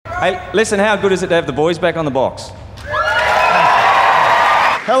Hey, listen, how good is it to have the boys back on the box?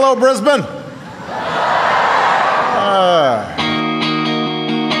 Hello, Brisbane.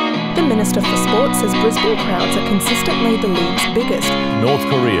 The Minister for Sport says Brisbane crowds are consistently the league's biggest. North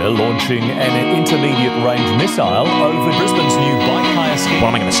Korea launching an intermediate-range missile over Brisbane's new bike hire scheme. What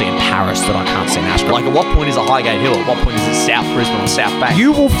am I going to see in Paris that I can't see in Ashburn? Like, at what point is a Highgate Hill? At what point is it South Brisbane or South Bank?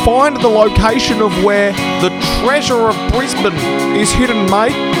 You will find the location of where the treasure of Brisbane is hidden,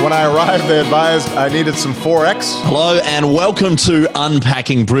 mate. When I arrived, they advised I needed some 4X. Hello and welcome to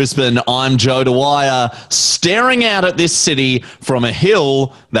Unpacking Brisbane. I'm Joe Dwyer, staring out at this city from a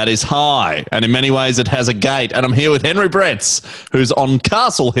hill that is high, and in many ways it has a gate. And I'm here with Henry Bretts, who's on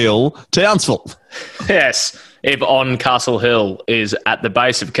Castle Hill, Townsville. Yes, if on Castle Hill is at the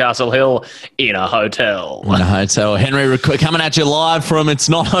base of Castle Hill in a hotel. In a hotel. Henry coming at you live from, it's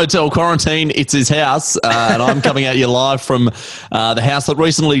not hotel quarantine, it's his house. And I'm coming at you live from the house that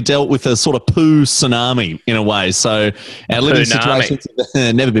recently dealt with a sort of poo tsunami in a way. So our living situations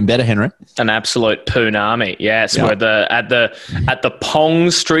have never been better, Henry. An absolute poonami. Yes, we're at the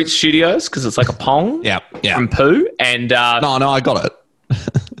Pong Street Studios, because it's like a pong from poo. And No, I got it.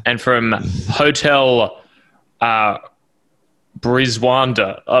 and from Hotel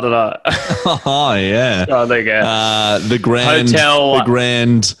Briswanda. I don't know. Oh, yeah. Oh, there you go. The Grand. Hotel. The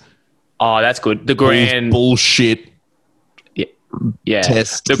Grand. Oh, that's good. The Grand. Bullshit. Yeah.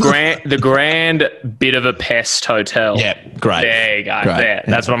 Test. The grand bit of a pest hotel. Yeah, great. There you go. Great. There.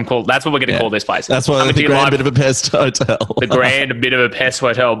 That's what I'm called. That's what we're going to call this place. That's why the Grand Bit of a Pest Hotel. The Grand Bit of a Pest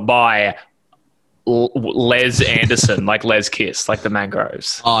Hotel by Les Anderson, like Les Kiss, like the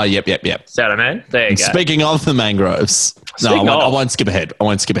Mangroves. Oh, yep. Is that what I mean? There you go. Speaking of the Mangroves. I won't skip ahead.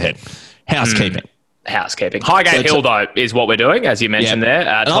 Housekeeping. Housekeeping. Highgate Hill, though, is what we're doing, as you mentioned there.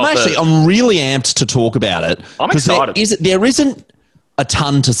 And I'm really amped to talk about it. I'm excited. There isn't a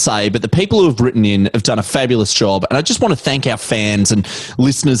ton to say, but the people who have written in have done a fabulous job. And I just want to thank our fans and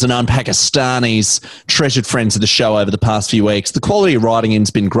listeners and Unpakistanis, treasured friends of the show over the past few weeks. The quality of writing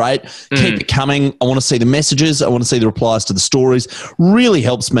in's been great. Keep it coming. I want to see the messages. I want to see the replies to the stories. Really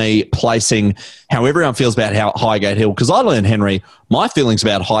helps me placing how everyone feels about Highgate Hill. Because I learned, Henry, my feelings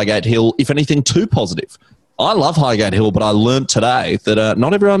about Highgate Hill, if anything, too positive. I love Highgate Hill, but I learnt today that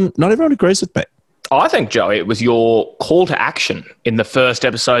not everyone agrees with me. I think, Joey, it was your call to action in the first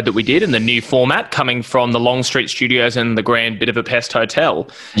episode that we did in the new format, coming from the Long Street Studios and the Grand Bit of a Pest Hotel,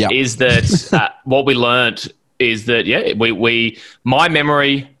 is that what we learnt is that, my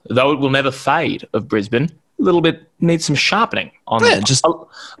memory, though it will never fade, of Brisbane, a little bit needs some sharpening on just a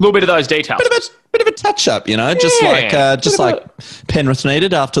little bit of those details. Bit of a touch-up, just like Penrith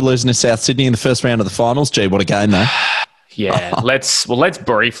needed after losing to South Sydney in the first round of the finals. Gee, what a game, though. Yeah, let's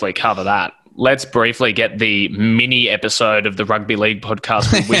briefly cover that. Let's briefly get the mini episode of the Rugby League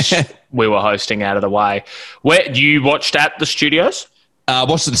podcast we wish we were hosting out of the way. Where you watched at the studios?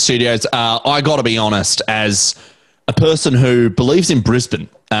 Watched at the studios. I got to be honest, as a person who believes in Brisbane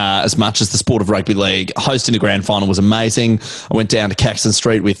as much as the sport of rugby league, hosting the grand final was amazing. I went down to Caxton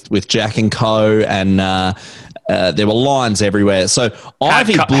Street with Jack and Co, and there were lines everywhere. So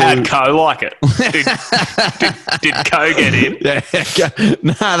how'd Co like it? Did Co get in? Yeah.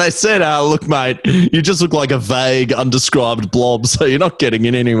 No, they said, look, mate, you just look like a vague, undescribed blob, so you're not getting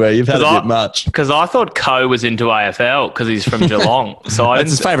in anywhere. You've had a bit much. Because I thought Co was into AFL because he's from Geelong. So that's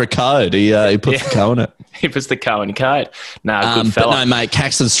his favourite code. He puts the Co in it. He puts the Co in the code. No, good fella. But no, mate,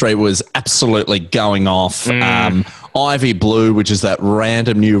 Caxton Street was absolutely going off. Ivy Blue, which is that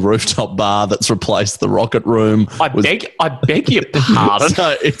random new rooftop bar that's replaced the Rocket Room. I beg your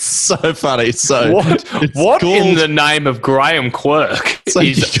pardon. It's so funny. So what in the name of Graham Quirk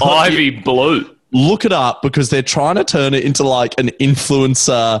is Ivy Blue? Look it up, because they're trying to turn it into like an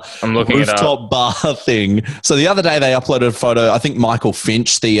influencer rooftop bar thing. So the other day they uploaded a photo. I think Michael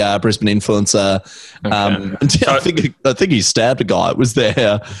Finch, the Brisbane influencer, I think he stabbed a guy. It was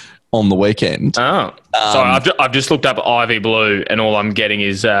there on the weekend. Oh, sorry. I've just looked up Ivy Blue, and all I'm getting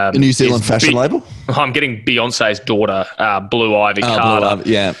is the New Zealand fashion label. I'm getting Beyonce's daughter, Blue Ivy Carter.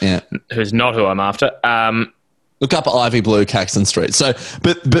 Yeah. Who's not who I'm after. Look up Ivy Blue, Caxton Street. So,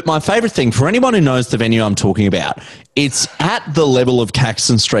 but my favourite thing, for anyone who knows the venue I'm talking about, it's at the level of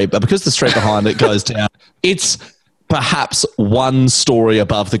Caxton Street, but because the street behind it goes down, it's perhaps one story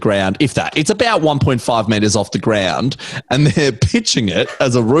above the ground, if that. It's about 1.5 metres off the ground, and they're pitching it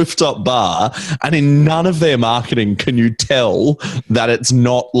as a rooftop bar, and in none of their marketing can you tell that it's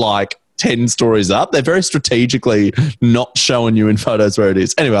not like 10 stories up. They're very strategically not showing you in photos where it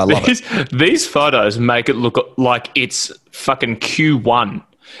is. Anyway, I love it. These photos make it look like it's fucking Q1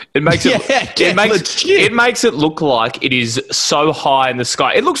 It makes it. legit. It makes it look like it is so high in the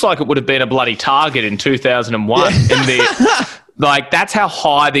sky. It looks like it would have been a bloody target in 2001. Like that's how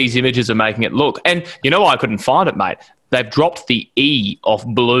high these images are making it look. And you know why I couldn't find it, mate? They've dropped the E off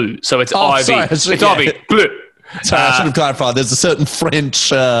blue, so it's Ivy. Sorry, it's Ivy blue. Sorry, I should have clarified. There's a certain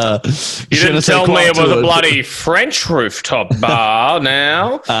French. You didn't tell me it was a bloody French rooftop bar.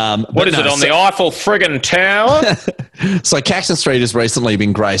 Now, what is it on the Eiffel friggin' Tower? So Caxton Street has recently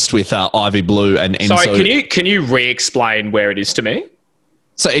been graced with Ivy Blue and Enzo. Sorry, can you re-explain where it is to me?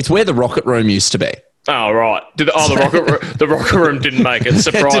 So it's where the Rocket Room used to be. Oh right. The Rocket Room didn't make it.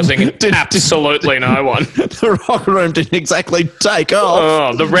 Surprising. Absolutely no one. The Rocket Room didn't exactly take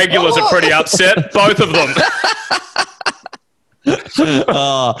off. Oh, the regulars are pretty upset. Both of them.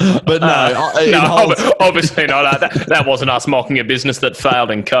 But no, obviously not. That wasn't us mocking a business that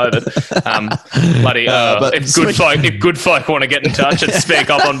failed in COVID. If good folk want to get in touch and speak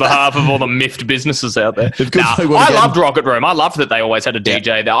up on behalf of all the miffed businesces out there. I loved Rocket Room. I loved that they always had a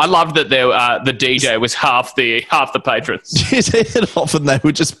DJ there. I loved that the DJ was half the patrons. Often they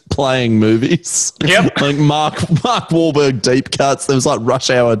were just playing movies. Yep. Like Mark Wahlberg deep cuts. There was like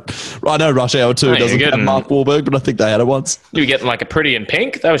Rush Hour. I know Rush Hour 2 doesn't have Mark Wahlberg, but I think they had it once. You were getting like a Pretty in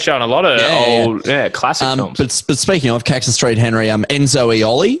Pink. They were showing a lot of old classic films. But speaking of Caxton Street, Henry, Enzo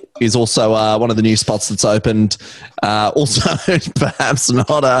Ioli is also one of the new spots that's opened. Also, perhaps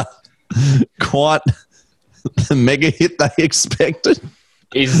not quite the mega hit they expected.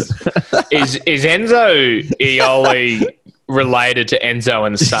 Is Enzo Ioli related to Enzo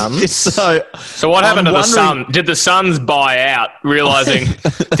and Sons? So what happened to the Sun? Did the Suns buy out, realizing,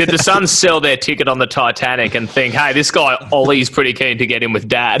 did the Suns sell their ticket on the Titanic and think, hey, this guy Ollie's pretty keen to get in with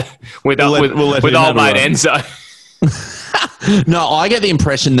Dad, with old mate Enzo? No, I get the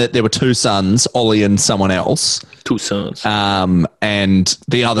impression that there were two sons, Ollie and someone else. Two sons. And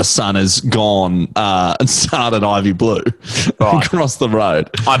the other son has gone and started Ivy Blue across the road.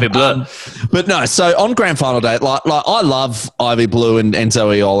 Ivy Blue. But no, so on grand final day, like I love Ivy Blue and Enzo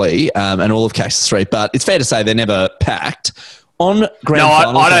Ioli and all of Caxton Street, but it's fair to say they're never packed. On grand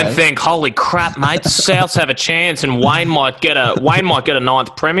final I day, don't think. Holy crap, mate! The Souths have a chance, and Wayne might get a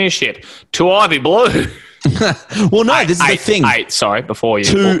ninth premiership to Ivy Blue. Well, no, this is the thing. Sorry, before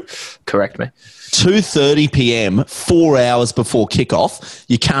you correct me. 2:30 p.m., 4 hours before kickoff,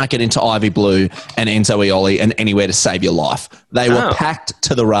 you can't get into Ivy Blue and Enzo Ioli and anywhere to save your life. They were packed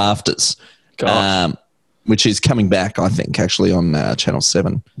to the rafters, which is coming back, I think, actually on Channel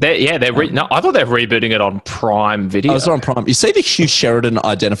 7. I thought they're rebooting it on Prime Video. Oh, it's on Prime. You see that Hugh Sheridan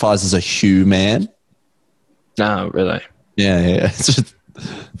identifies as a Hugh man? No, really? Yeah. It's just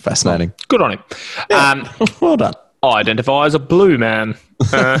fascinating. Good on him. Yeah. Well done. I identify as a blue man.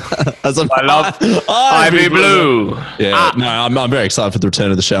 I love Ivy Blue. Yeah, no, I'm very excited for the return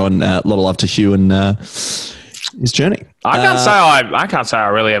of the show, and a lot of love to Hugh and his journey. I can't say I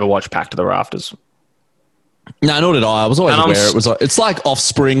really ever watched Packed to the Rafters. No, nor did I. I was always aware it's like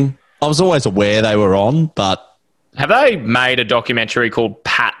Offspring. I was always aware they were on, but have they made a documentary called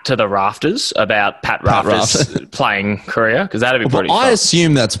Pat to the Rafters about Pat Rafters' playing career? Because that'd be pretty fun. I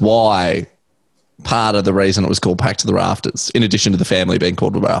assume that's why part of the reason it was called Packed to the Rafters, in addition to the family being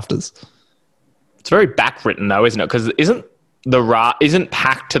called the Rafters. It's very backwritten though, isn't it? Because isn't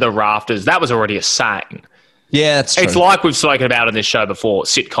Packed to the Rafters, that was already a saying. Yeah, that's true. It's like we've spoken about in this show before,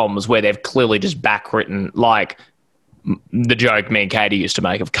 sitcoms where they've clearly just backwritten, like the joke me and Katie used to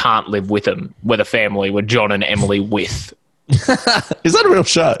make of Can't Live With Them, where the family were John and Emily with. Is that a real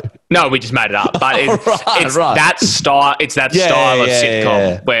show? No, we just made it up. But it's that style. It's that style of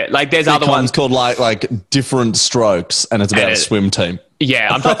sitcom where, like, there's other ones called like Different Strokes, and it's about a swim team. Yeah,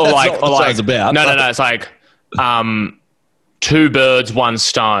 I'm talking like it's about. No. It's like Two Birds, One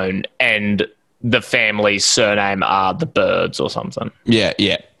Stone, and the family's surname are the Birds or something. Yeah.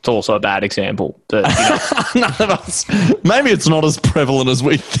 It's also a bad example. But, none of us. Maybe it's not as prevalent as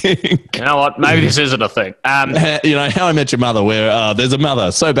we think. You know what? Maybe this isn't a thing. You know, How I Met Your Mother, where there's a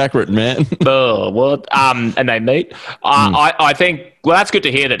mother, so backwritten, man. What? And they meet. I think, well, that's good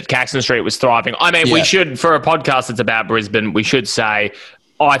to hear that Caxton Street was thriving. I mean, we should, for a podcast that's about Brisbane, we should say,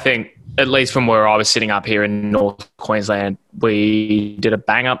 I think, at least from where I was sitting up here in North Queensland, we did a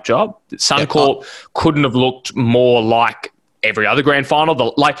bang-up job. Suncorp couldn't have looked more like every other grand final.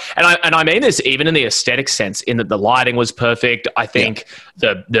 And I mean this even in the aesthetic sense, in that the lighting was perfect. I think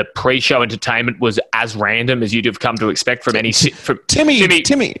the pre-show entertainment was as random as you'd have come to expect from any...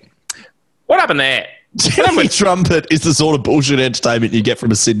 Timmy. What happened there? Timmy Trumpet is the sort of bullshit entertainment you get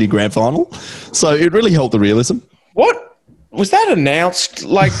from a Sydney grand final. So it really helped the realism. What? Was that announced?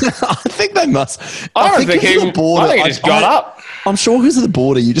 Like, I think they must. I think he just got up. I'm sure because of the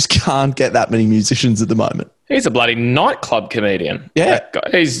border, you just can't get that many musicians at the moment. He's a bloody nightclub comedian. Yeah. That guy.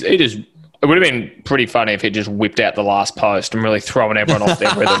 It would have been pretty funny if he just whipped out the last post and really thrown everyone off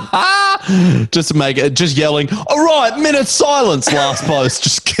their rhythm. Just to make it, just yelling, all right, minute silence, last post,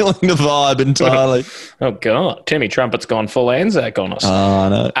 just killing the vibe entirely. Oh, God. Timmy Trumpet's gone full Anzac on us. Oh, I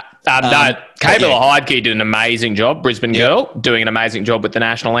know. No, Kayla Heidke did an amazing job, Brisbane girl, doing an amazing job with the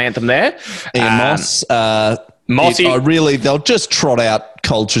national anthem there. Ian Moss. Mossy. They'll just trot out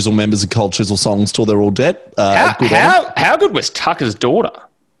cultures or members of cultures or songs till they're all dead. How good was Tucker's daughter?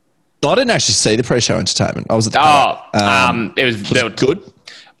 I didn't actually see the pre-show entertainment. I was at the it was good.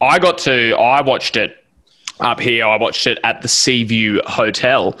 I watched it up here. I watched it at the Seaview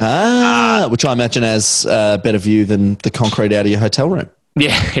Hotel. Which I imagine has better view than the concrete out of your hotel room.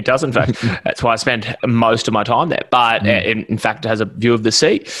 Yeah, it does, in fact. That's why I spent most of my time there. But in fact, it has a view of the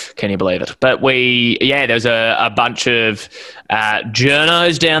sea. Can you believe it? But there's a bunch of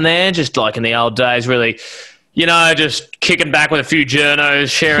journos down there, just like in the old days, really, just kicking back with a few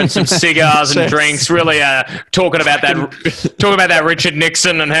journos, sharing some cigars and drinks, really talking about that Richard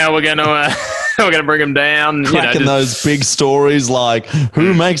Nixon and how we're going to bring him down. Cracking those big stories like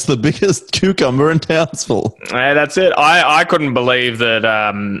who makes the biggest cucumber in Townsville. Yeah, that's it. I couldn't believe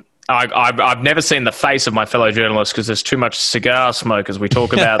that. I've never seen the face of my fellow journalists because there's too much cigar smoke as we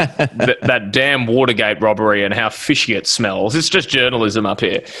talk about that damn Watergate robbery and how fishy it smells. It's just journalism up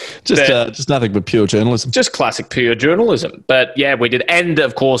here. Just nothing but pure journalism. Just classic pure journalism. But yeah, we did. And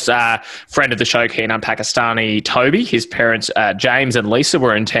of course, friend of the show, Keenan Pakistani Toby, his parents, James and Lisa,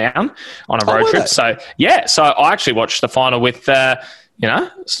 were in town on a road trip. So I actually watched the final with, one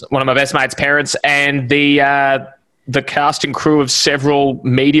of my best mates' parents and the cast and crew of several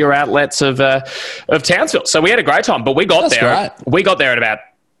media outlets of Townsville. So we had a great time, but we got there. Great. We got there at about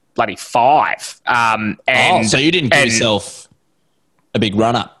bloody 5. So you didn't give yourself a big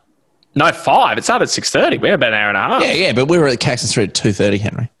run up? No, 5. It started at 6:30. We had about an hour and a half. Yeah, but we were at Caxton Street at 2:30,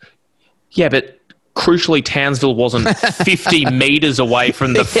 Henry. Yeah, but crucially, Townsville wasn't 50 metres away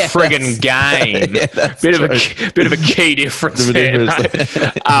from the friggin' game. Bit of a key difference there. We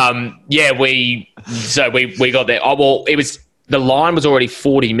got there. Oh, well, the line was already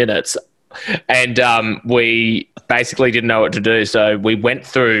 40 minutes, and we basically didn't know what to do. So we went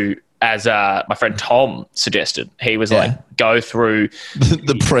through, as my friend Tom suggested. He was like, go through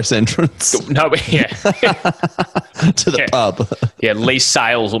the press entrance. No, yeah. To the pub. Yeah, Lee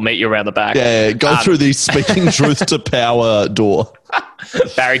Sales will meet you around the back. Yeah, go through the speaking truth to power door.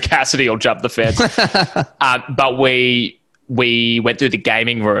 Barry Cassidy will jump the fence. But we went through the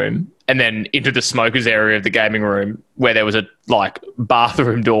gaming room and then into the smokers area of the gaming room where there was a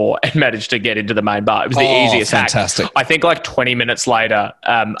bathroom door and managed to get into the main bar. It was the easiest fantastic. hack. I think 20 minutes later,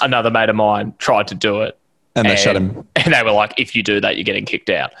 another mate of mine tried to do it. And they shut him. And they were like, if you do that, you're getting kicked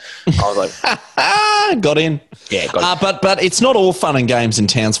out. I was like... got in. Yeah, got in. But it's not all fun and games in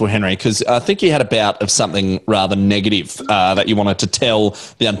Townsville, Henry, because I think you had a bout of something rather negative that you wanted to tell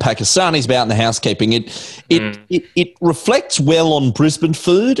the Pakistanis about in the housekeeping. It reflects well on Brisbane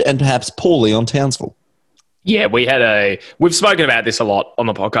food and perhaps poorly on Townsville. Yeah, we've spoken about this a lot on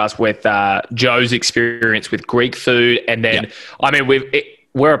the podcast with Joe's experience with Greek food. And then,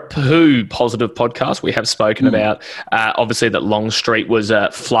 we're a poo positive podcast. We have spoken about, obviously, that Long Street was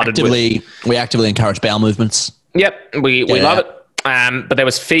flooded We actively encourage bowel movements. Yep, we love it. But there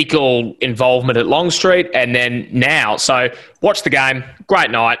was fecal involvement at Long Street. And then now, so watched the game.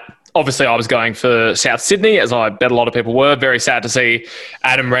 Great night. Obviously, I was going for South Sydney, as I bet a lot of people were. Very sad to see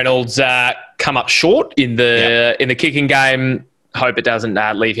Adam Reynolds come up short in the kicking game. Hope it doesn't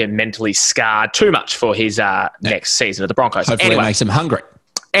leave him mentally scarred too much for his next season at the Broncos. Hopefully it makes him hungry.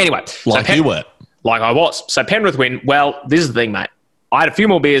 Anyway. You were. Like I was. So Penrith win. Well, this is the thing, mate. I had a few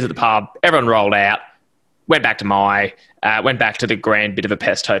more beers at the pub. Everyone rolled out. Went back to the Grand Bit of a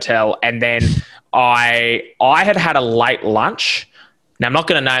Pest Hotel. And then I had a late lunch. Now, I'm not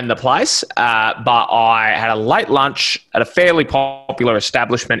going to name the place, but I had a late lunch at a fairly popular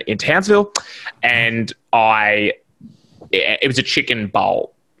establishment in Townsville. And it was a chicken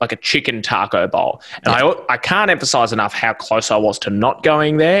bowl, like a chicken taco bowl. And I can't emphasize enough how close I was to not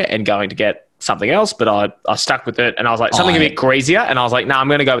going there and going to get something else, but I stuck with it. And I was like, something a bit greasier. And I was like, no, I'm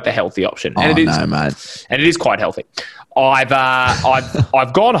going to go with the healthy option. And mate. And it is quite healthy. I've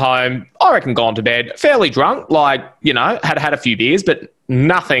gone home, I reckon gone to bed, fairly drunk, had a few beers, but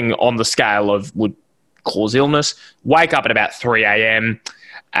nothing on the scale of would cause illness. Wake up at about 3 a.m.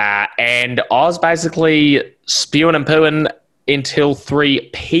 And I was basically spewing and pooing until 3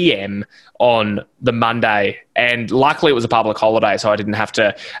 p.m. on the Monday. And luckily it was a public holiday, so I didn't have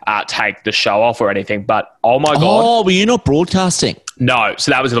to take the show off or anything. But, oh, my God. Oh, were you not broadcasting? No,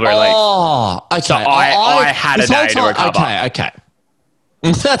 so that was a very late. Oh, okay. So I had a day to recover. Okay.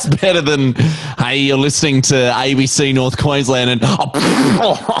 That's better than, hey, you're listening to ABC North Queensland and,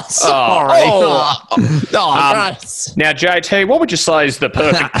 sorry. Gross. Now, JT, what would you say is the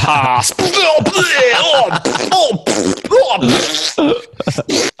perfect pass?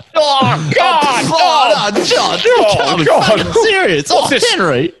 Oh, God. John, I'm serious. What's this?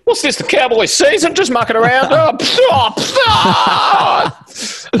 Henry. What's this, the Cowboy season? Just mucking around?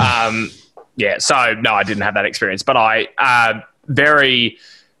 Yeah, so, no, I didn't have that experience. But I very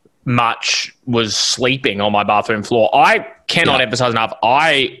much was sleeping on my bathroom floor. I cannot emphasize enough,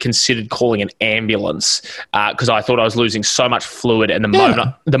 I considered calling an ambulance because I thought I was losing so much fluid, and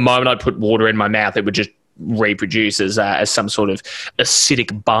the moment I put water in my mouth, it would just reproduce as some sort of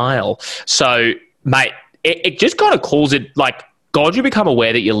acidic bile. So, mate, it just kind of calls it, like, God, you become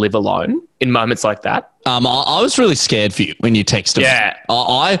aware that you live alone in moments like that. I was really scared for you when you texted me. Yeah.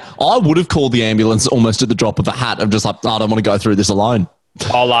 I would have called the ambulance almost at the drop of a hat. I'm just like, I don't want to go through this alone.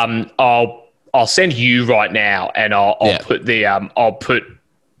 I'll send you right now, and I'll put it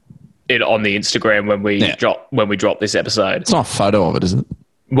on the Instagram when we drop this episode. It's not a photo of it, is it?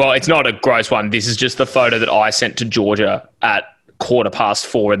 Well, it's not a gross one. This is just the photo that I sent to Georgia at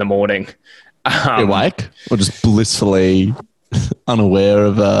 4:15 in the morning. You're awake, or just blissfully unaware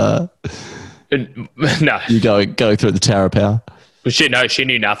of no, you going through the Tower of Power. She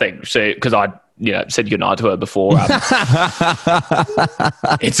knew nothing. Because I said goodnight to her before. That's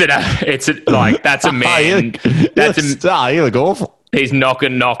a man. You look awful. He's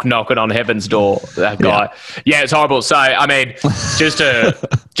knocking on heaven's door. That guy. Yeah, it's horrible. So I mean, just to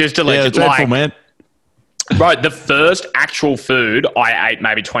let you dreadful, man. Right, the first actual food I ate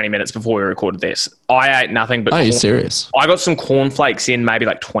maybe 20 minutes before we recorded this. I ate nothing but... Are you serious? I got some cornflakes in maybe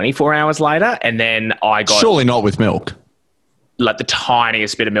like 24 hours later, and then I got... Surely not with milk. Like the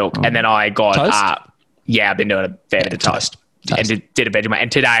tiniest bit of milk, and then I got... Toast? I've been doing a fair bit of toast. And did a Vegemite.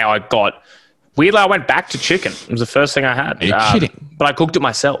 And today I got... Weirdly, I went back to chicken. It was the first thing I had. Are you kidding? But I cooked it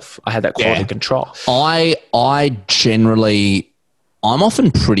myself. I had that quality control. I generally... I'm often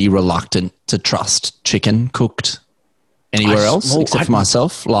pretty reluctant to trust chicken cooked anywhere else except for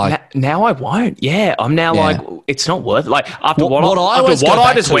myself. Like now I won't. Yeah, I'm now like, it's not worth it. Like after what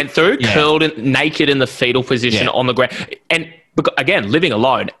I just went through, curled naked in the fetal position on the ground. And again, living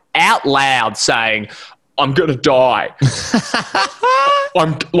alone, out loud saying, I'm going to die.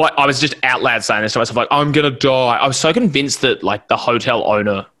 I was just out loud saying this to myself, like, I'm going to die. I was so convinced that like the hotel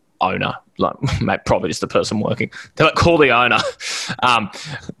owner, like probably just the person working, they like call the owner,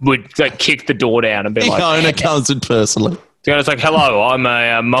 would like kick the door down and be like, the owner comes in personally. The owner's like, hello, I'm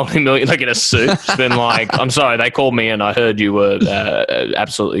a multi-million, like in a suit. It's been like, I'm sorry, they called me and I heard you were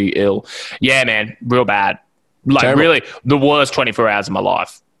absolutely ill. Yeah, man, real bad. Like terrible. Really the worst 24 hours of my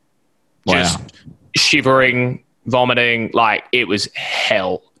life. Wow. Just shivering, vomiting, like it was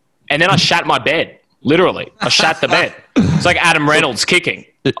hell. And then I shat my bed. Literally, I shat the bed. It's like Adam Reynolds kicking.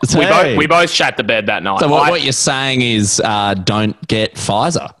 We both shat the bed that night. So what you're saying is don't get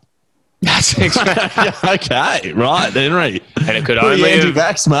Pfizer. That's exactly okay, right, Henry. And it could only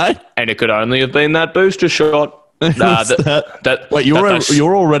anti-vax, mate. And it could only have been that booster shot. Wait,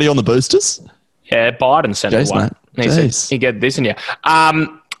 you're already on the boosters? Yeah, Biden sent me one. Mate. He said, "You get this in you."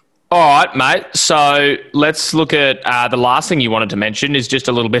 All right, mate. So let's look at the last thing you wanted to mention is just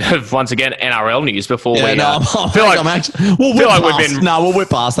a little bit of, once again, NRL news before we... We'll whip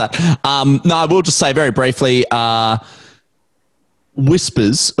past that. We'll just say very briefly,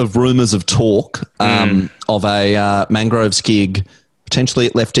 whispers of rumours of talk of a Mangroves gig potentially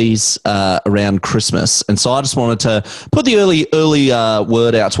at Lefties around Christmas. And so I just wanted to put the early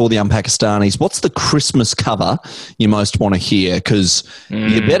word out to all the Un-Pakistanis. What's the Christmas cover you most want to hear? Because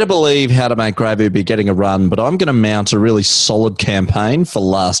you better believe How to Make Gravy will be getting a run, but I'm going to mount a really solid campaign for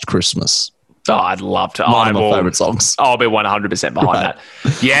Last Christmas. Oh, I'd love to. One of my favourite songs. I'll be 100% behind that.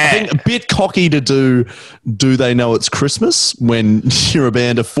 Yeah. I think a bit cocky to do They Know It's Christmas when you're a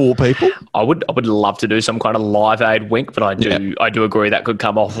band of 4 people? I would love to do some kind of Live Aid wink, but I do agree that could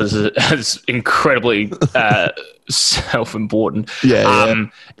come off as incredibly self-important.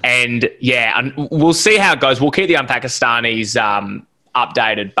 And we'll see how it goes. We'll keep the Un-Pakistanis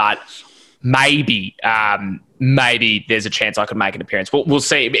updated, but maybe there's a chance I could make an appearance. We'll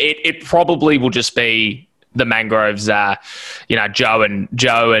see. It probably will just be the Mangroves, Joe and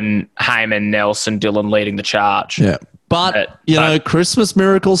Heyman, Nelson, Dylan leading the charge. Yeah. But, Christmas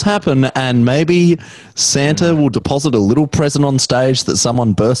miracles happen, and maybe Santa will deposit a little present on stage that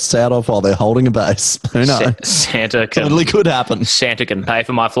someone bursts out of while they're holding a bass. Who knows? Santa can totally could happen. Santa can pay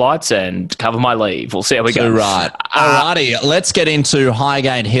for my flights and cover my leave. We'll see how we go. Right. Alrighty, let's get into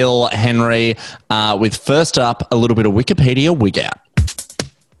Highgate Hill, Henry, with first up a little bit of Wikipedia Wig Out.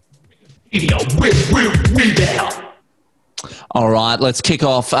 All right, let's kick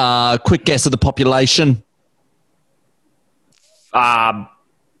off. Quick guess of the population.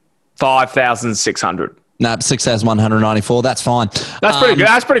 5,600. No, 6,194. That's fine. That's pretty good.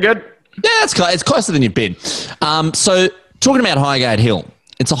 That's pretty good. Yeah, it's closer than you bid. So talking about Highgate Hill,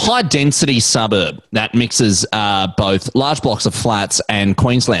 it's a high-density suburb that mixes both large blocks of flats and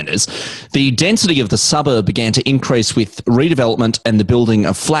Queenslanders. The density of the suburb began to increase with redevelopment and the building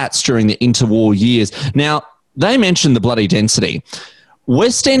of flats during the interwar years. Now, they mentioned the bloody density.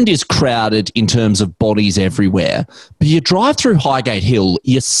 West End is crowded in terms of bodies everywhere, but you drive through Highgate Hill,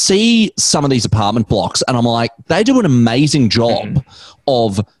 you see some of these apartment blocks, and I'm like, they do an amazing job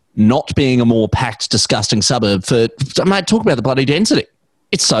of not being a more packed, disgusting suburb mate, talk about the bloody density.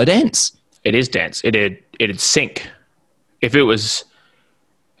 It's so dense. It is dense. It'd sink. If it was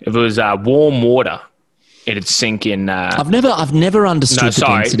warm water, it'd sink in. I've never understood the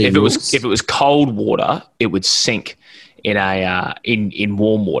density. If it was cold water, it would sink in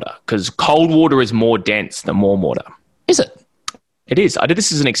warm water, because cold water is more dense than warm water. Is it? It is. I did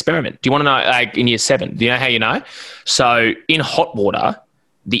this as an experiment. Do you want to know? In year 7, do you know how you know? So in hot water,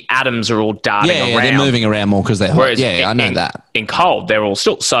 the atoms are all darting around. Yeah, they're moving around more because they're hot. I know that. In cold, they're all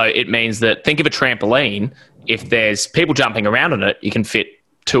still. So it means that, think of a trampoline. If there's people jumping around on it, you can fit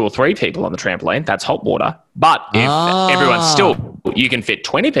 2 or 3 people on the trampoline. That's hot water. But if everyone's still, you can fit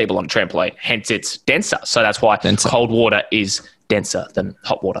 20 people on a trampoline. Hence, it's denser. So that's why cold water is denser than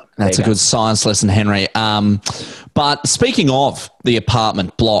hot water. That's a good science lesson, Henry. But speaking of the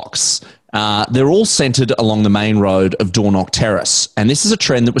apartment blocks, they're all centred along the main road of Dornoch Terrace. And this is a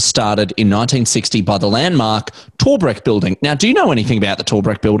trend that was started in 1960 by the landmark Torbreck Building. Now, do you know anything about the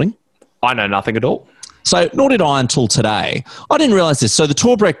Torbreck Building? I know nothing at all. So, nor did I until today. I didn't realise this. So, the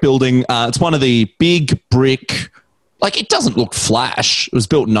Torbreck Building, it's one of the big brick, it doesn't look flash. It was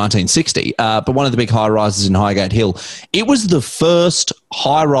built in 1960, but one of the big high-rises in Highgate Hill. It was the first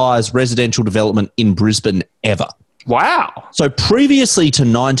high-rise residential development in Brisbane ever. Wow. So, previously to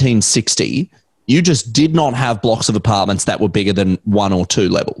 1960, you just did not have blocks of apartments that were bigger than 1 or 2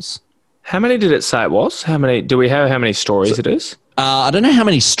 levels. How many did it say it was? Do we have how many stories it is? I don't know how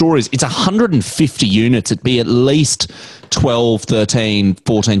many stories. It's 150 units. It'd be at least 12, 13,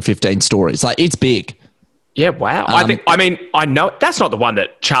 14, 15 stories. It's big. Yeah, wow. I know that's not the one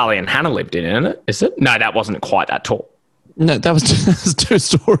that Charlie and Hannah lived in, isn't it? Is it? No, that wasn't quite that tall. No, that was 2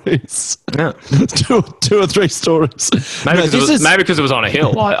 stories. Yeah. 2 or 3 stories. Maybe because it was on a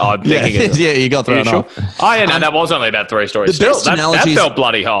hill. I'm thinking you got thrown off. Oh, yeah, no, that was only about 3 stories. The best analogy that felt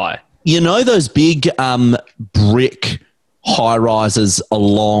bloody high. You know those big brick high-rises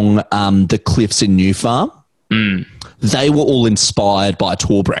along the cliffs in New Farm? Mm. They were all inspired by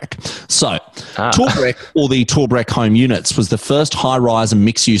Torbreck. So, Torbreck, or the Torbreck Home Units, was the first high-rise and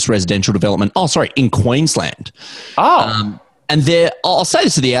mixed-use residential development, in Queensland. Oh. And I'll say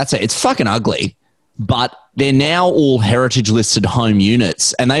this at the outset, it's fucking ugly, but they're now all heritage-listed home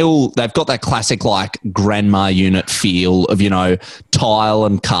units, and they've got that classic, grandma unit feel of, tile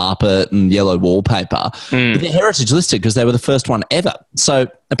and carpet and yellow wallpaper. But they're heritage-listed because they were the first one ever. So,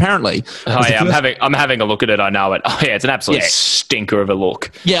 apparently... Oh, yeah, I'm having a look at it. I know it. Oh, yeah, it's an absolute stinker of a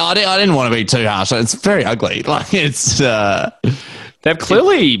look. Yeah, I didn't want to be too harsh. It's very ugly. They've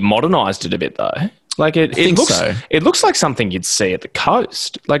clearly modernised it a bit, though. It looks like something you'd see at the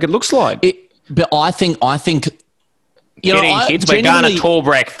coast. It looks like... But I think kids, we're going to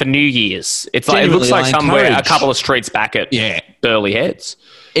Torbreck for New Year's. It looks like somewhere a couple of streets back at Burleigh Heads.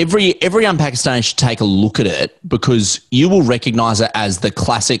 Every Pakistani should take a look at it, because you will recognise it as the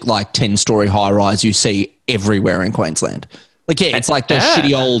classic 10-story high-rise you see everywhere in Queensland. It's like those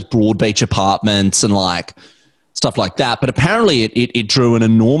shitty old Broadbeach apartments and stuff like that. But apparently it drew an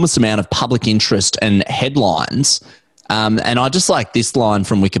enormous amount of public interest and headlines. And I just like this line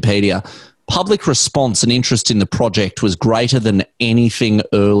from Wikipedia. Public response and interest in the project was greater than anything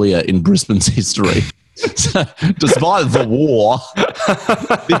earlier in Brisbane's history. So, despite the war,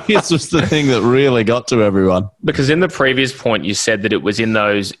 this was the thing that really got to everyone. Because in the previous point, you said that it was in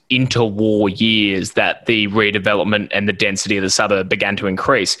those interwar years that the redevelopment and the density of the suburb began to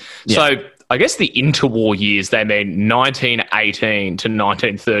increase. Yeah. So I guess the interwar years, they mean 1918 to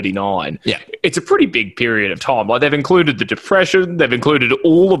 1939. Yeah. It's a pretty big period of time. Like, they've included the Depression, they've included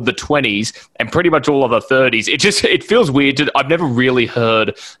all of the 20s and pretty much all of the 30s. It feels weird. I've never really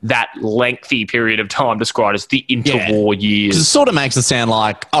heard that lengthy period of time described as the interwar years. It sort of makes it sound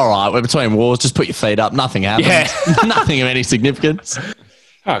like, all right, we're between wars, just put your feet up, nothing happens. Yeah. Nothing of any significance.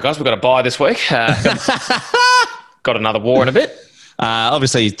 All right, guys, we've got a bye this week. Got another war in a bit.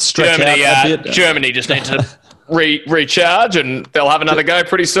 Obviously, stretch Germany, out a bit. Germany just need to recharge, and they'll have another go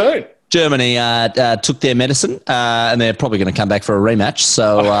pretty soon. Germany took their medicine, and they're probably going to come back for a rematch.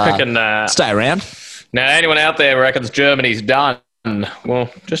 So I reckon, stay around. Now, anyone out there reckons Germany's done,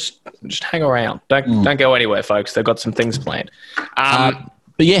 well, just hang around. Don't go anywhere, folks. They've got some things planned.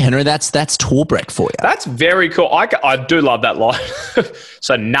 But yeah, Henry, that's Torbreck for you. That's very cool. I do love that line.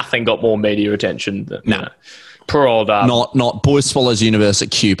 So nothing got more media attention than poor old... Not Boy Swallows Universe at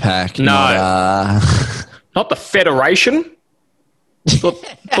QPAC. No. Not the Federation. Thought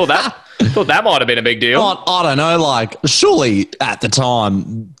that might have been a big deal. I don't know. Like, surely at the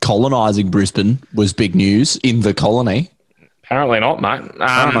time, colonising Brisbane was big news in the colony. Apparently not, mate.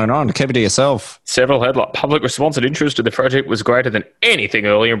 Apparently not. Keep it to yourself. Several headlines. Public response and interest to the project was greater than anything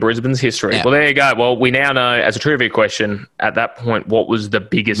earlier in Brisbane's history. Yeah. Well, there you go. Well, we now know, as a trivia question, at that point, what was the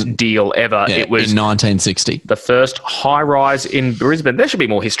biggest deal ever? Yeah, it was in 1960. the first high-rise in Brisbane. There should be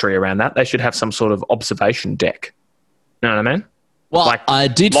more history around that. They should have some sort of observation deck. You know what I mean? Well, I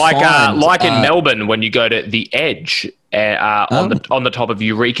did like find... in Melbourne, when you go to the Edge on the top of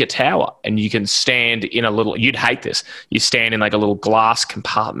Eureka Tower, and you can stand in a little... You'd hate this. You stand in like a little glass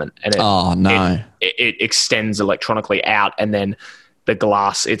compartment, and it extends electronically out, and then the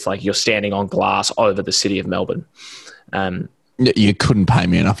glass, it's like you're standing on glass over the city of Melbourne. You couldn't pay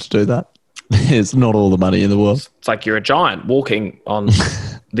me enough to do that. There's not all the money in the world. It's like you're a giant walking on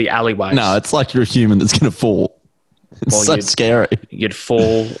the alleyways. No, it's like you're a human that's going to fall. It's so scary. You'd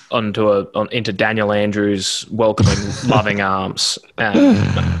fall into Daniel Andrews' welcoming, loving arms. Hey,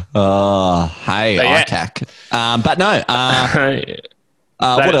 ICAC. But no.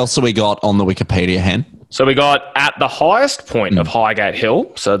 What else have we got on the Wikipedia, Hen? So we got at the highest point of Highgate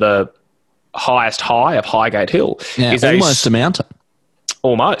Hill, so the highest high of Highgate Hill. Is almost a mountain.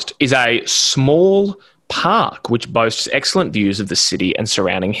 Almost. Is a small park which boasts excellent views of the city and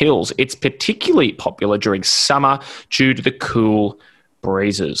surrounding hills. It's particularly popular during summer due to the cool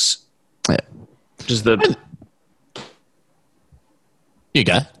breezes. Yeah. Which is the... You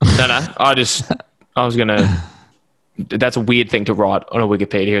go. No. I was going to... That's a weird thing to write on a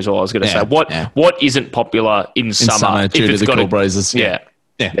Wikipedia as well. I was going to say. What isn't popular in summer due to the cool breezes? Yeah.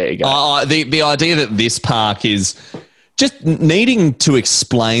 There you go. The idea that this park is... just needing to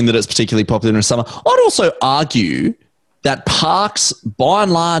explain that it's particularly popular in summer. I'd also argue that parks, by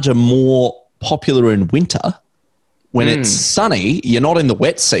and large, are more popular in winter. When it's sunny, you're not in the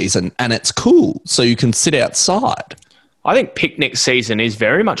wet season, and it's cool, so you can sit outside. I think picnic season is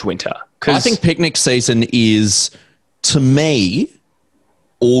very much winter. I think picnic season is, to me,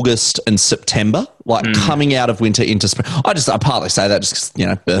 August and September, like coming out of winter into spring. I partly say that just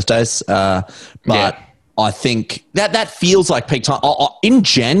because, birthdays. But I think that feels like peak time. In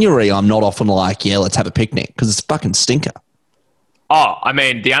January, I'm not often like, let's have a picnic because it's a fucking stinker. Oh, I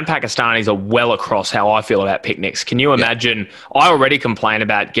mean, the Un-Pakistanis are well across how I feel about picnics. Can you imagine? I already complain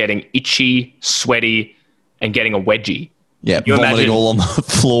about getting itchy, sweaty, and getting a wedgie. Yeah, vomiting all on the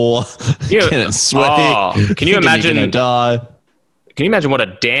floor, getting sweaty. Can you imagine? You're gonna die. Can you imagine what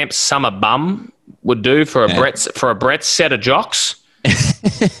a damp summer bum would do for a Brett's set of jocks?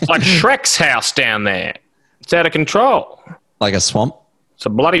 It's like Shrek's house down there. It's out of control. Like a swamp? It's a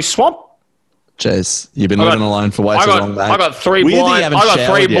bloody swamp. Jeez, you've been living alone for way too long, mate. I got three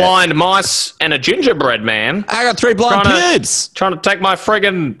blind mice and a gingerbread man. I got 3 blind pubes. Trying to take my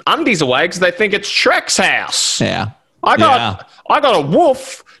friggin' undies away because they think it's Shrek's house. Yeah. I got a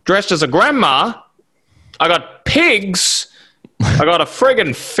wolf dressed as a grandma. I got pigs. I got a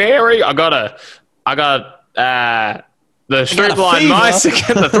friggin' fairy. I got the 3 blind mice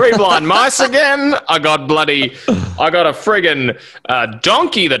again. The 3 blind mice again. I got a friggin'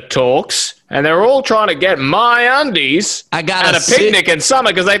 donkey that talks, and they're all trying to get my undies at a picnic in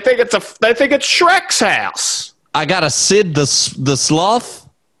summer because they think it's Shrek's house. I got a Sid the sloth.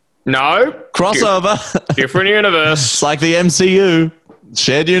 No crossover. Different universe. It's like the MCU.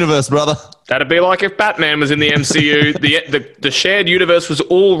 Shared universe, brother. That'd be like if Batman was in the MCU. the shared universe was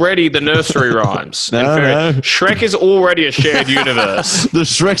already the nursery rhymes. No. Shrek is already a shared universe. The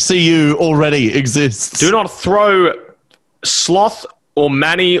Shrek CU already exists. Do not throw Sloth or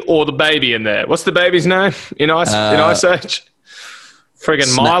Manny or the baby in there. What's the baby's name in Ice Age?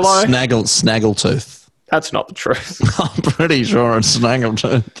 Friggin' Milo. Snaggletooth. That's not the truth. I'm pretty sure it's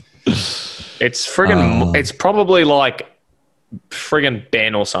Snaggletooth. It's friggin'. It's probably like friggin'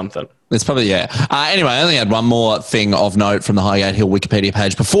 Ben or something. It's probably, yeah. Anyway, I only had one more thing of note from the Highgate Hill Wikipedia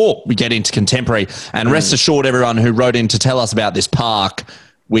page before we get into contemporary. And rest assured, everyone who wrote in to tell us about this park,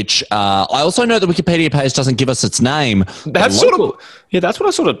 which I also know the Wikipedia page doesn't give us its name. That's what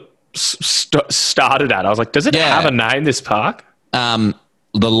I sort of started at. I was like, does it have a name, this park? The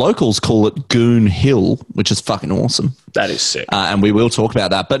locals call it Goon Hill, which is fucking awesome. That is sick. And we will talk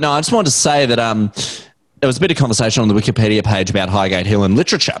about that. But no, I just wanted to say that there was a bit of conversation on the Wikipedia page about Highgate Hill and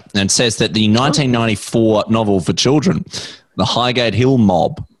literature, and it says that the 1994 novel for children, The Highgate Hill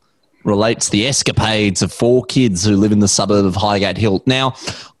Mob, relates the escapades of 4 kids who live in the suburb of Highgate Hill. Now,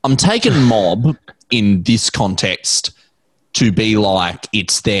 I'm taking mob in this context to be like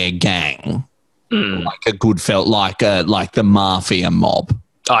it's their gang, like a good felt, like the mafia mob.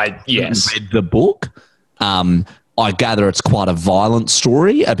 Yes. Read the book. I gather it's quite a violent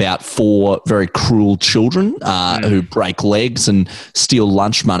story about 4 very cruel children who break legs and steal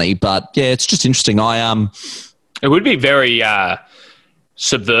lunch money. But yeah, it's just interesting. It would be very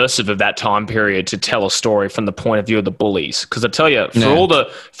subversive of that time period to tell a story from the point of view of the bullies. Because I tell you, for all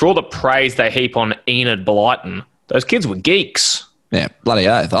the praise they heap on Enid Blyton, those kids were geeks. Yeah, bloody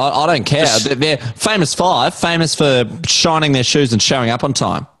oath. I don't care. They're famous 5, famous for shining their shoes and showing up on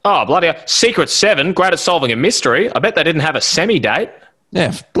time. Oh, bloody oath. Secret 7, great at solving a mystery. I bet they didn't have a semi-date.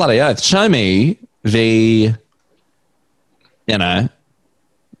 Yeah, bloody oath. Show me the,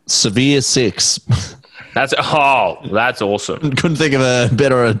 severe 6. That's awesome. Couldn't think of a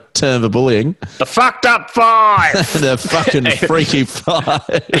better term for bullying. The fucked up 5. The fucking freaky 5.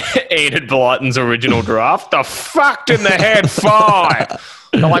 Enid Blyton's original draft. The fucked in the head 5.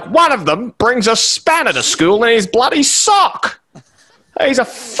 They're like, one of them brings a spanner to school in his bloody sock. He's a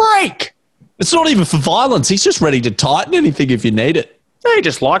freak. It's not even for violence. He's just ready to tighten anything if you need it. He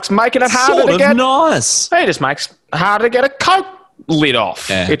just likes making it harder to get. Nice. He just makes harder to get a Coke lid off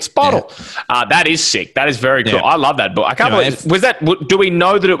its bottle. That is sick. That is very cool. I love that book. I can't believe. Do we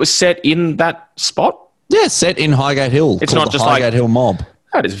know that it was set in that spot? Yeah, set in Highgate Hill. It's not just Highgate Hill Mob.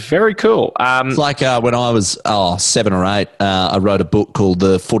 That is very cool. It's like when I was 7 or 8, I wrote a book called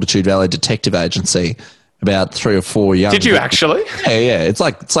The Fortitude Valley Detective Agency about 3 or 4 young. Did you actually? Yeah. It's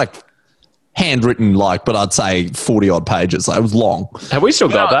like handwritten, but I'd say 40 odd pages. It was long. Have we still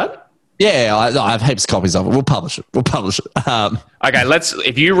got that? Yeah, I have heaps of copies of it. We'll publish it. Okay,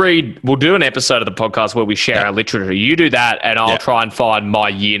 if you read, we'll do an episode of the podcast where we share our literature. You do that, and I'll try and find my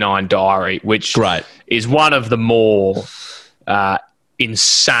Year 9 diary, which is one of the more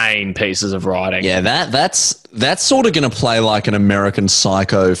insane pieces of writing. Yeah, that's sort of going to play like an American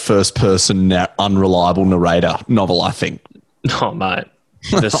Psycho first-person unreliable narrator novel, I think. Oh, mate.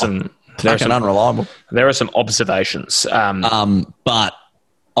 There's some unreliable. There are some observations. But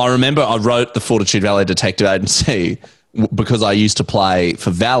I remember I wrote the Fortitude Valley Detective Agency because I used to play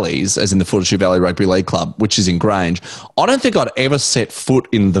for Valleys, as in the Fortitude Valley Rugby League Club, which is in Grange. I don't think I'd ever set foot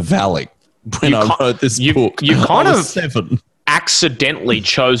in the Valley when I wrote this book. You kind of 7. Accidentally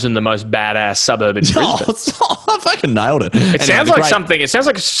chosen the most badass suburb in Brisbane. I fucking nailed it. It sounds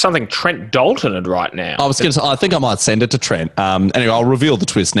like something Trent Dalton had right now. I was going to say, I think I might send it to Trent. Anyway, I'll reveal the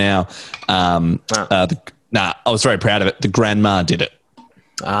twist now. I was very proud of it. The grandma did it.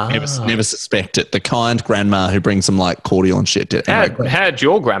 Never suspect it. The kind grandma who brings some cordial and shit. How did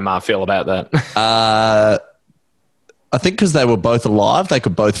your grandma feel about that? I think because they were both alive, they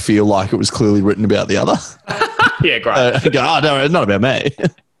could both feel like it was clearly written about the other. Yeah, great. No, it's not about me.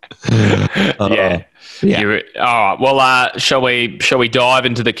 Yeah. All right. Well, shall we dive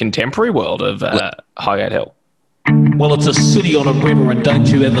into the contemporary world of Highgate Hill? Well, it's a city on a river, and don't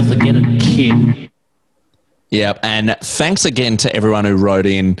you ever forget it, kid. Yeah, and thanks again to everyone who wrote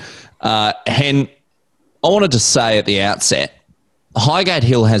in. Hen, I wanted to say at the outset, Highgate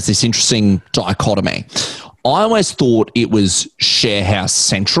Hill has this interesting dichotomy. I always thought it was Sharehouse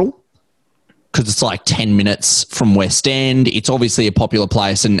Central because it's 10 minutes from West End. It's obviously a popular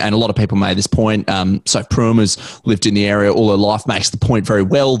place, and a lot of people made this point. So Prue has lived in the area all her life, makes the point very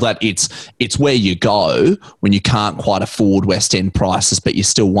well that it's where you go when you can't quite afford West End prices, but you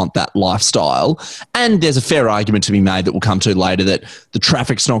still want that lifestyle. And there's a fair argument to be made that we'll come to later that the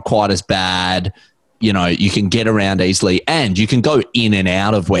traffic's not quite as bad. You can get around easily and you can go in and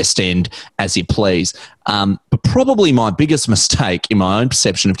out of West End as you please. But probably my biggest mistake in my own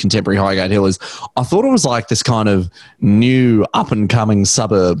perception of contemporary Highgate Hill is I thought it was like this kind of new up-and-coming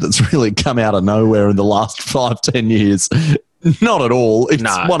suburb that's really come out of nowhere in the last 5-10 years. Not at all. It's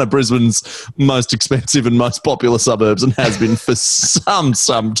No. one of Brisbane's most expensive and most popular suburbs and has been for some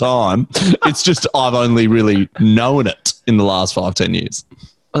time. It's just I've only really known it in the last 5-10 years.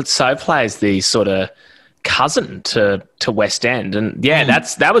 Well, So plays the sort of cousin to West End. And yeah,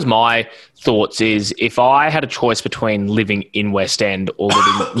 that was my thoughts is if I had a choice between living in West End or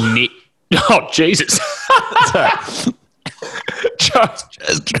living near... Oh, Jesus. Joe,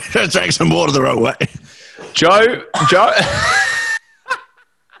 Just drank some water the wrong way.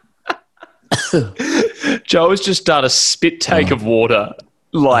 Joe has just done a spit take of water,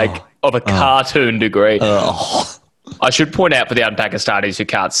 of a cartoon degree. I should point out for the Unpakistanis who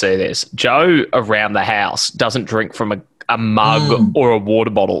can't see this, Joe around the house doesn't drink from a mug or a water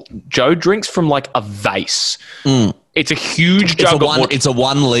bottle. Joe drinks from like a vase. It's a huge jug of water. It's a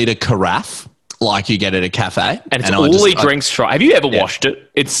 1 litre carafe like you get at a cafe. And it's all he drinks from. Have you ever washed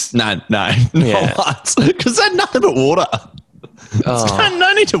it? It's No. Yeah. Because they're nothing but water.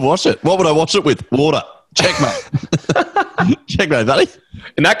 No need to wash it. What would I wash it with? Water. Checkmate. Checkmate, buddy.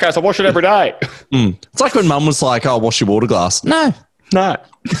 In that case, I wash it every day. It's like when Mum was like, "Oh, wash your water glass." No.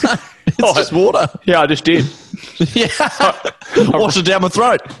 It's just water. Yeah, I just did. Yeah. Wash it down my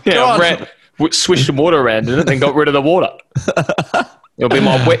throat. Yeah, Go on. swished some water around in it and got rid of the water. It'll be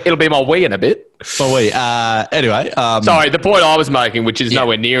my wee in a bit. Well, anyway. Sorry, the point I was making, which is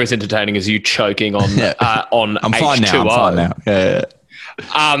nowhere near as entertaining as you choking on on I'm fine H2O. now. I'm fine now.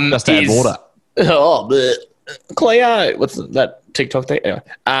 Yeah. Just add water. Oh, Cleo, what's that TikTok thing? Anyway,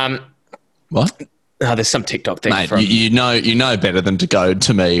 What? oh, there's some TikTok thing Mate, from you know better than to go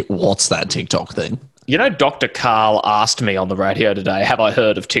to me, what's that TikTok thing? You know, Dr. Carl asked me on the radio today, have I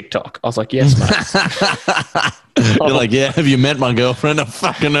heard of TikTok? I was like, yes, mate. You're like, yeah, have you met my girlfriend? I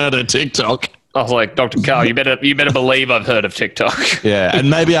fucking heard of TikTok. I was like, Dr. Carl, you better believe I've heard of TikTok. Yeah, and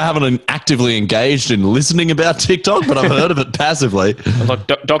maybe I haven't actively engaged in listening about TikTok, but I've heard of it passively. I was like,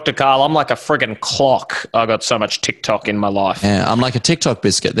 Dr. Carl, I'm like a friggin' clock. I got so much TikTok in my life. Yeah, I'm like a TikTok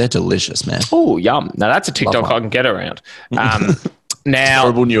biscuit. They're delicious, man. Oh, yum. Now, that's a TikTok I can get around. Now,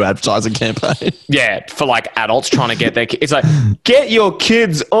 Terrible new advertising campaign. yeah, for like adults trying to get their kids. It's like, get your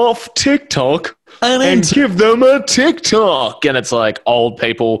kids off TikTok and give them a TikTok. And it's like old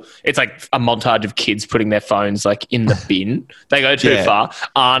people. It's like a montage of kids putting their phones like in the bin. They go too far.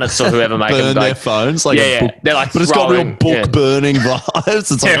 Arnott's or whoever make Burn them their like, phones. Like a book, they're like but it's got real throwing- book burning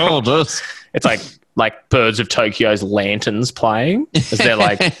vibes. It's like, oh, just... It's like Birds of Tokyo's lanterns playing as they're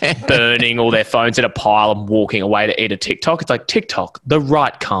like burning all their phones in a pile and walking away to eat a TikTok. It's like TikTok, the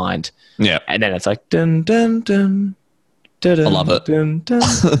right kind. Yeah. And then it's like dun dun dun dun. I love it. Dun, dun,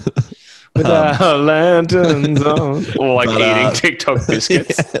 with our lanterns on. Or like eating TikTok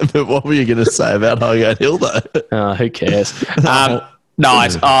biscuits. Yeah, but what were you going to say about Highgate Hill, though? Who cares?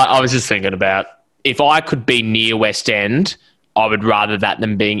 Nice. I was just thinking about if I could be near West End, I would rather that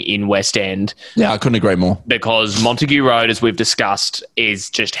than being in West End. Yeah, I couldn't agree more. Because Montague Road, as we've discussed, is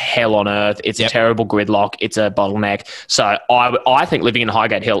just hell on earth. It's a terrible gridlock. It's a bottleneck. So I think living in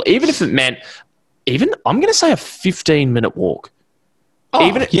Highgate Hill, even if it meant, I'm going to say a 15-minute walk.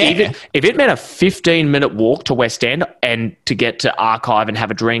 Even if it meant a 15-minute walk to West End and to get to Archive and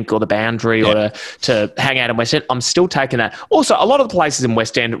have a drink or the Boundary or to hang out in West End, I'm still taking that. Also, a lot of the places in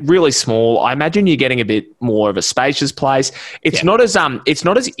West End really small. I imagine you're getting a bit more of a spacious place. It's not as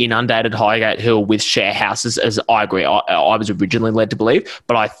inundated Highgate Hill with share houses as I agree. I was originally led to believe,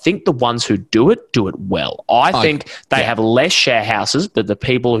 but I think the ones who do it well. I think they have less share houses, but the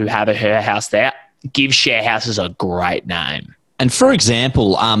people who have a share house there give share houses a great name. And for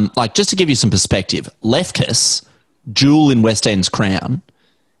example, like just to give you some perspective, Lefkis, Jewel in West End's Crown,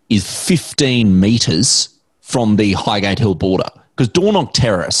 is 15 metres from the Highgate Hill border because Dornoch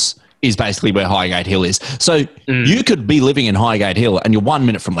Terrace is basically where Highgate Hill is. So you could be living in Highgate Hill and you're 1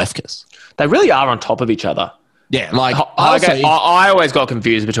 minute from Lefkis. They really are on top of each other. Yeah, like Highgate, I always got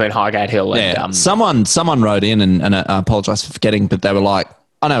confused between Highgate Hill and someone wrote in and I apologise for forgetting, but they were like,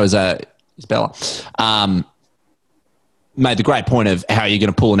 I know it was Bella. Made the great point of how you're going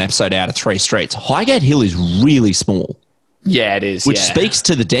to pull an episode out of 3 streets. Highgate Hill is really small. Yeah, it is. Which speaks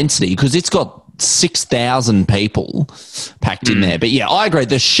to the density because it's got 6,000 people packed in there. But yeah, I agree.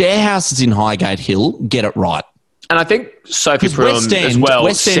 The share houses in Highgate Hill get it right. And I think Sophie Prum as well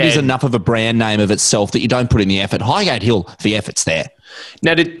West End is enough of a brand name of itself that you don't put in the effort. Highgate Hill, the effort's there.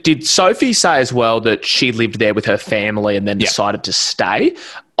 Now, did Sophie say as well that she lived there with her family and then decided to stay?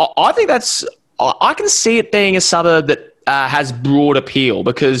 I think I can see it being a suburb that has broad appeal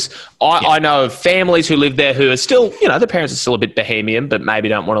because I know of families who live there who are still, the parents are still a bit bohemian, but maybe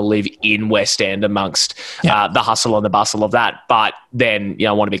don't want to live in West End amongst the hustle and the bustle of that. But then,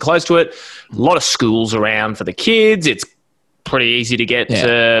 want to be close to it. A lot of schools around for the kids. It's pretty easy to get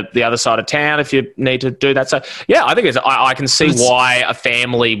to the other side of town if you need to do that. So, yeah, I think I can see why a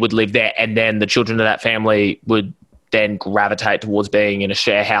family would live there, and then the children of that family would then gravitate towards being in a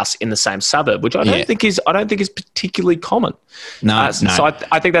share house in the same suburb, which I don't think is particularly common. No. So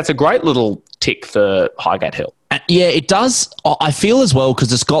I think that's a great little tick for Highgate Hill. Yeah, it does. I feel as well,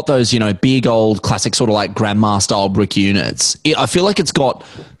 because it's got those, big old classic sort of like grandma style brick units. I feel like it's got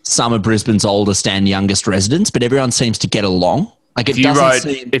some of Brisbane's oldest and youngest residents, but everyone seems to get along. Like if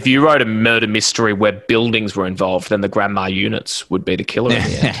you wrote a murder mystery where buildings were involved, then the grandma units would be the killer in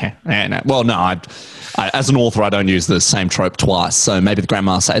the end. No. Well, no, I, as an author, I don't use the same trope twice, so maybe the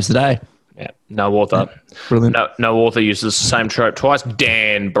grandma saves the day. Yeah, no author. Brilliant. No author uses the same trope twice.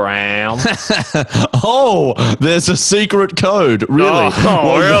 Dan Brown. Oh, there's a secret code. Really?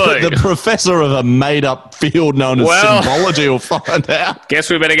 Really? The professor of a made-up field known as symbology will find out.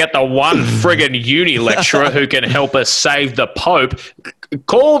 Guess we better get the one friggin' uni lecturer who can help us save the Pope.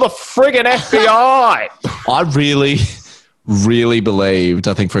 Call the friggin' FBI. I really believed,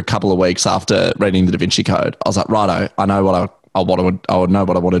 I think for a couple of weeks after reading the Da Vinci Code, I was like, righto, I know what I would know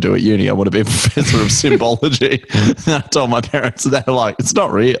what I want to do at uni. I want to be a professor of symbology. And I told my parents, and they're like, it's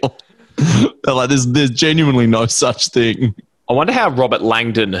not real. They're like, there's genuinely no such thing. I wonder how Robert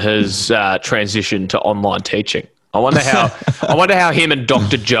Langdon has transitioned to online teaching. I wonder how him and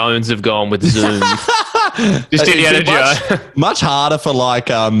Dr. Jones have gone with Zoom. Just much harder for like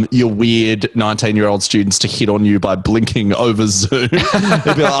your weird 19-year-old students to hit on you by blinking over Zoom.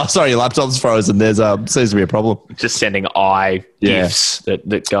 They'd be like, oh, sorry, your laptop's frozen. There's seems to be a problem. Just sending GIFs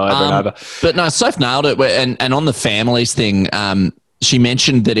that go over and over. But no, Soph nailed it. And on the families thing, she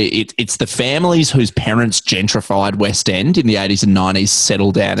mentioned that it's the families whose parents gentrified West End in the 80s and 90s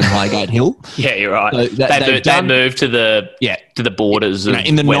settled down in Highgate Hill. Yeah, you're right. So they moved to the borders.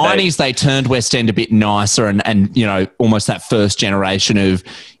 In the 90s, they turned West End a bit nicer and almost that first generation of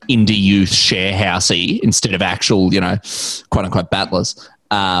indie youth share housey instead of actual, quote unquote battlers.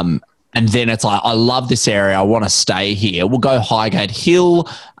 And then it's like, I love this area. I want to stay here. We'll go Highgate Hill.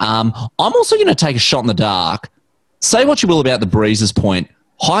 I'm also going to take a shot in the dark. Say what you will about the Breezes point.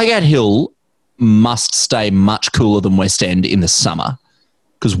 Highgate Hill must stay much cooler than West End in the summer,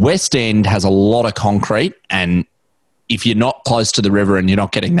 because West End has a lot of concrete, and if you're not close to the river and you're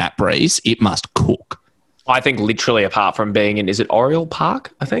not getting that breeze, it must cook. I think literally apart from being in, is it Oriole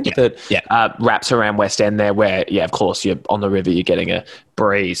Park, I think, that wraps around West End there where, of course, you're on the river, you're getting a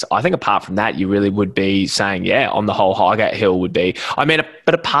breeze. I think apart from that, you really would be saying, on the whole Highgate Hill would be. I mean,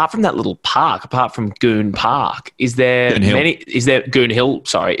 but apart from that little park, apart from Goon Park, is there Goon Hill,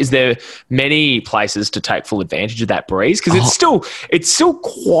 is there many places to take full advantage of that breeze? Because it's still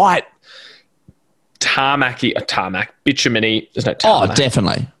quite bitumen-y. There's no tarmac. Oh,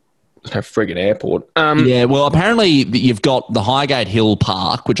 definitely. There's no friggin' airport. Well, apparently you've got the Highgate Hill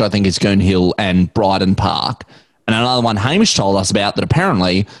Park, which I think is Goon Hill, and Bryden Park. And another one Hamish told us about that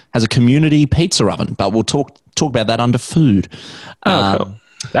apparently has a community pizza oven, but we'll talk about that under food. Cool.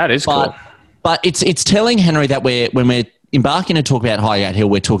 That is cool. But it's telling, Henry, that when we're embarking to talk about Highgate Hill,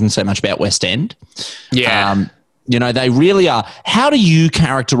 we're talking so much about West End. Yeah. They really are. How do you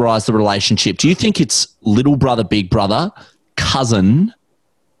characterise the relationship? Do you think it's little brother, big brother, cousin?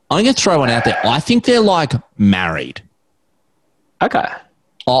 I'm going to throw one out there. I think they're like married. Okay.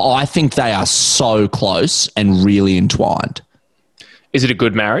 I think they are so close and really entwined. Is it a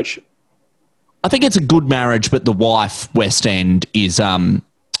good marriage? I think it's a good marriage, but the wife, West End, is the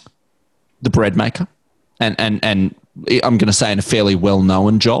bread maker. And I'm going to say in a fairly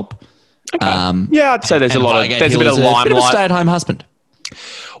well-known job. Okay. I'd say there's a bit of limelight. Bit of a stay-at-home husband.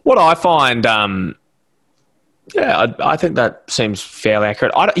 What I find... I think that seems fairly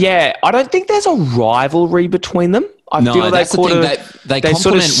accurate. I don't think there's a rivalry between them. I feel they sort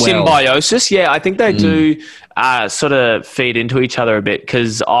of symbiosis. Yeah, I think they do sort of feed into each other a bit,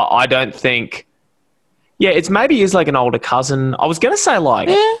 because I don't think... Yeah, it's maybe is like an older cousin. I was going to say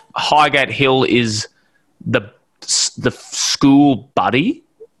Highgate Hill is the school buddy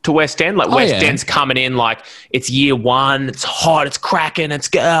to West End. Like West End's coming in like it's year one, it's hot, it's cracking, it's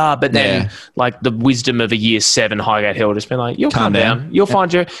but then like the wisdom of a year 7 Highgate Hill just been like, you'll calm down. You'll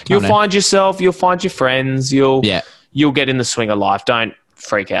find yourself, you'll find your friends, you'll get in the swing of life. Don't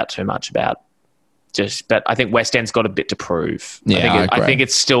freak out too much about but I think West End's got a bit to prove. Yeah, I think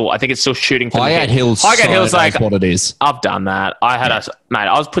it's still shooting for Highgate Hill's like what it is. I've done that. I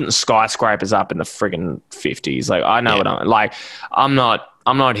was putting skyscrapers up in the friggin' 50s. Like I know what I'm like. I'm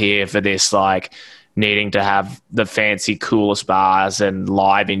not here for this like needing to have the fancy coolest bars and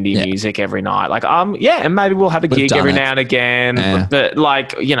live indie music every night. Like and maybe we'll have a gig every now and again. But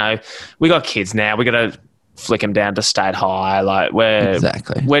like, we got kids now. We got to flick them down to State High. Like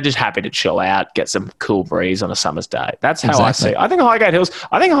we're just happy to chill out, get some cool breeze on a summer's day. That's how I see it. I think Highgate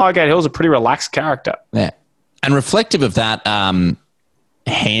Hill's a pretty relaxed character. Yeah. And reflective of that,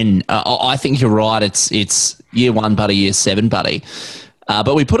 Hen, I think you're right. It's year 1 buddy, year 7 buddy.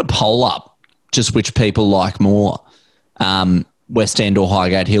 But we put a poll up, just which people like more, West End or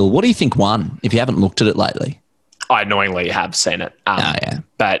Highgate Hill. What do you think won, if you haven't looked at it lately? I annoyingly have seen it.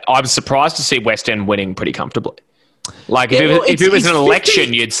 But I was surprised to see West End winning pretty comfortably. Like, if it was an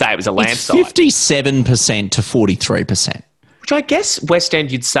election, you'd say it was a landslide. It's 57% to 43%. Which I guess West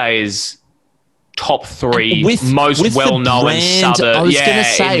End you'd say is top 3 most well-known suburb. I was going to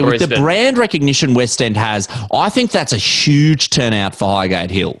say, with the brand recognition West End has, I think that's a huge turnout for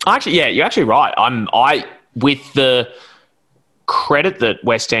Highgate Hill. Actually, yeah, you're actually right. With the credit that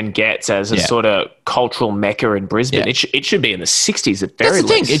West End gets as a sort of cultural mecca in Brisbane, it should be in the 60s at very least.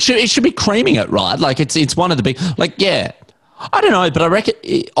 That's the thing. It should be creaming it, right? Like it's one of the big, like, yeah. I don't know, but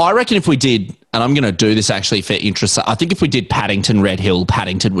I reckon if we did, and I'm going to do this actually for interest, I think if we did Paddington, Red Hill,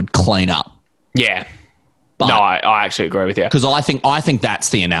 Paddington would clean up. Yeah. But, no, I actually agree with you. Because I think that's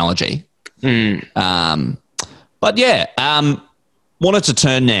the analogy. But yeah, wanted to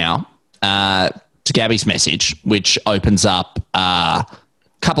turn now to Gabby's message, which opens up a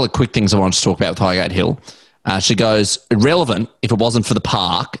couple of quick things I wanted to talk about with Highgate Hill. She goes, irrelevant if it wasn't for the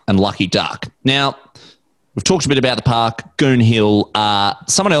park and Lucky Duck. Now, we've talked a bit about the park, Goon Hill.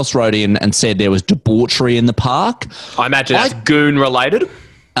 Someone else wrote in and said there was debauchery in the park. I imagine that's goon related.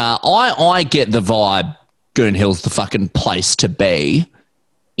 I get the vibe Goon Hill's the fucking place to be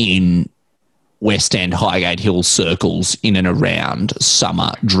in West End, Highgate Hill circles in and around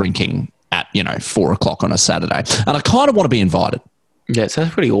summer drinking at, 4 o'clock on a Saturday. And I kind of want to be invited. Yeah, it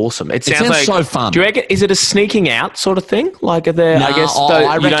sounds pretty awesome. It sounds like, so fun. Do you reckon, is it a sneaking out sort of thing? Like, are there, I guess,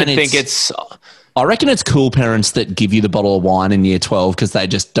 I reckon it's cool parents that give you the bottle of wine in year 12 because they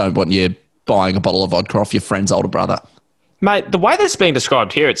just don't want you buying a bottle of vodka off your friend's older brother. Mate, the way that's being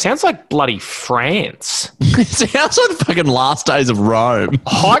described here, it sounds like bloody France. It sounds like the fucking last days of Rome.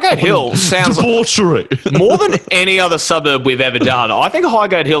 Highgate Hill sounds debauchery. More than any other suburb we've ever done. I think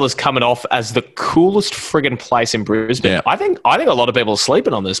Highgate Hill is coming off as the coolest friggin' place in Brisbane. Yeah. I think a lot of people are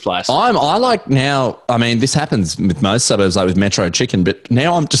sleeping on this place. I like now, I mean, this happens with most suburbs, like with Metro Chicken, but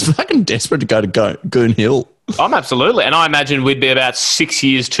now I'm just fucking desperate to go to Goon Hill. I'm absolutely. And I imagine we'd be about 6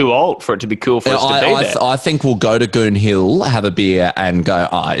 years too old for it to be cool for us to be there. I think we'll go to Goon Hill, have a beer and go,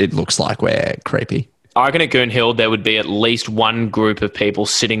 it looks like we're creepy. I reckon at Goon Hill there would be at least one group of people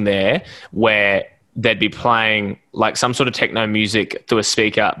sitting there where they'd be playing like some sort of techno music through a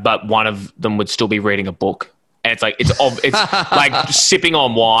speaker, but one of them would still be reading a book. And it's like, it's like sipping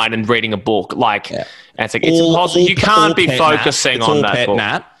on wine and reading a book. Like, and it's like, it's impossible. You can't be focusing on that book.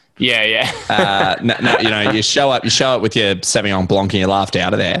 Nat. Yeah. No, you show up with your Sauvignon Blanc and you laughed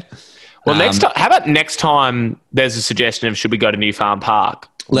out of there. Well, how about next time there's a suggestion of should we go to New Farm Park?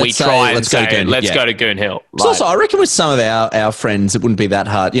 Let's go to Goon Hill. Like, also, I reckon with some of our friends, it wouldn't be that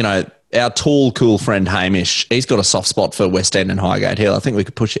hard. Our tall, cool friend Hamish, he's got a soft spot for West End and Highgate Hill. I think we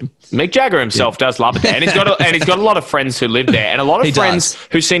could push him. Mick Jagger himself does love it there. And he's got a lot of friends who live there and a lot of friends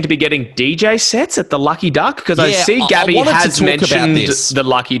who seem to be getting DJ sets at the Lucky Duck because I see Gabby has mentioned the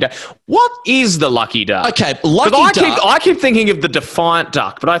Lucky Duck. What is the Lucky Duck? Okay, Lucky Duck. I keep thinking of the Defiant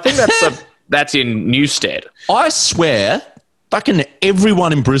Duck, but I think that's in Newstead. I swear, fucking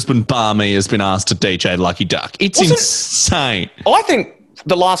everyone in Brisbane bar me has been asked to DJ Lucky Duck. It's insane. I think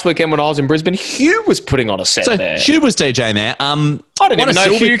the last weekend when I was in Brisbane, Hugh was putting on a set there. Hugh was DJing there. I didn't even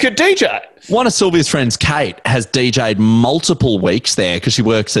know Hugh could DJ. One of Sylvia's friends, Kate, has DJ'd multiple weeks there because she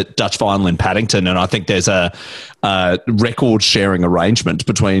works at Dutch Vinyl in Paddington, and I think there's a record-sharing arrangement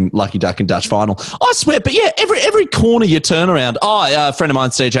between Lucky Duck and Dutch Vinyl. I swear, but yeah, every corner you turn around, a friend of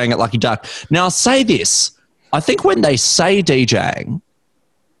mine's DJing at Lucky Duck. Now, I'll say this. I think when they say DJing,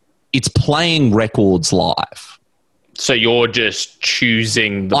 it's playing records live. So you're just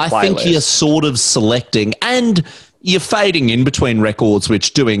choosing the playlist. I think you're sort of selecting and you're fading in between records,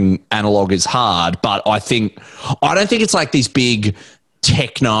 which doing analog is hard. But I don't think it's like these big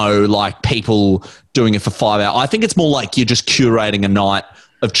techno, like people doing it for 5 hours. I think it's more like you're just curating a night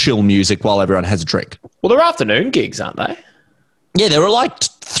of chill music while everyone has a drink. Well, they're afternoon gigs, aren't they? Yeah, there were like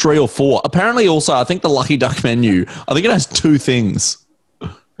 3 or 4. Apparently also, I think the Lucky Duck menu, I think it has 2 things.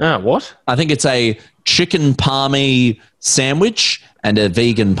 What? I think it's a chicken palmy sandwich and a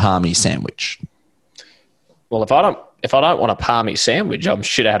vegan palmy sandwich. Well, if I don't want a palmy sandwich, I'm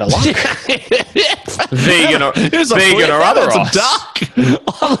shit out of luck. Vegan or, Here's a vegan or How about otherwise. some duck.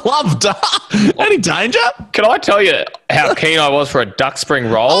 I love duck. Any danger? Can I tell you how keen I was for a duck spring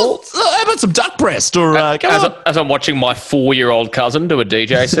roll? How about some duck breast? Or As I'm watching my 4-year-old cousin do a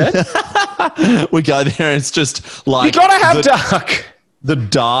DJ set. we go there and it's just like You gotta have duck. the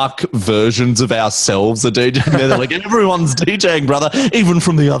dark versions of ourselves are DJing there. They're like, everyone's DJing, brother, even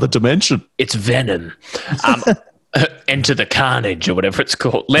from the other dimension. It's venom. Enter the carnage or whatever it's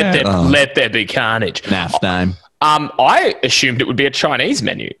called. Let there be carnage. Naff name. I assumed it would be a Chinese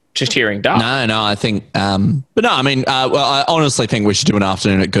menu. Just hearing duck. No, I think, but no, I mean, well, I honestly think we should do an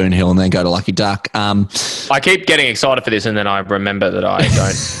afternoon at Goon Hill and then go to Lucky Duck. I keep getting excited for this, and then I remember that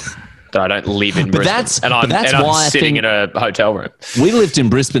I don't live in Brisbane, and I'm sitting in a hotel room. We lived in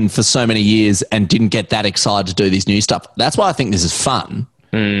Brisbane for so many years and didn't get that excited to do this new stuff. That's why I think this is fun.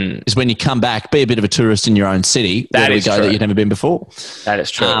 Is when you come back, be a bit of a tourist in your own city. Where do we go that you've never been before? That is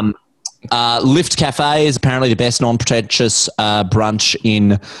true. Lift Cafe is apparently the best non-pretentious brunch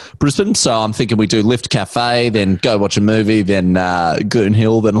in Brisbane. So I'm thinking we do Lift Cafe, then go watch a movie, then Goon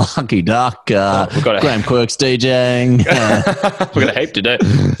Hill, then Lucky Duck. Graham Quirk's DJing. We've got a heap to do.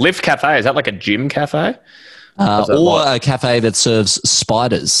 Lift Cafe, is that like a gym cafe? Or a cafe that serves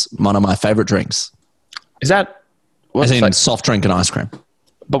spiders, one of my favourite drinks. Is that... As in soft drink and ice cream.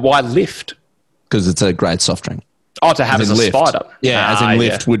 But why Lift? Because it's a great soft drink. Oh, to have as a Lift. spider. Yeah, as in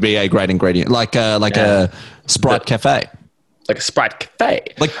Lift would be a great ingredient. Like a Sprite Cafe. Like a Sprite Cafe.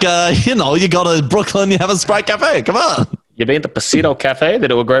 Like, you go to Brooklyn, you have a Sprite Cafe. Come on. You've been at the Pasito Cafe. They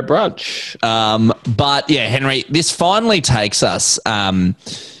do a great brunch. But, yeah, Henry, this finally takes us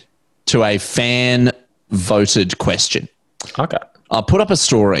to a fan-voted question. Okay. I put up a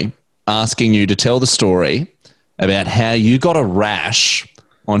story asking you to tell the story about how you got a rash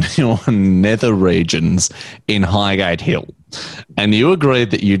on your nether regions in Highgate Hill. And you agreed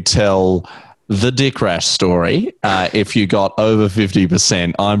that you'd tell the dick rash story if you got over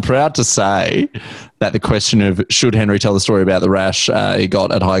 50%. I'm proud to say that the question of should Henry tell the story about the rash he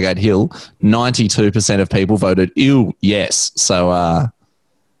got at Highgate Hill, 92% of people voted ew, yes. So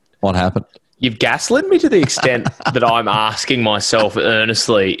what happened? You've gaslit me to the extent that I'm asking myself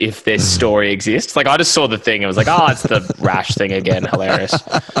earnestly if this story exists. Like, I just saw the thing. I was like, oh, it's the rash thing again. Hilarious.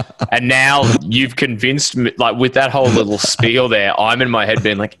 And now you've convinced me, like, with that whole little spiel there, I'm in my head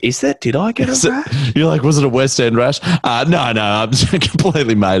being like, did I get a rash? You're like, was it a West End rash? No, I've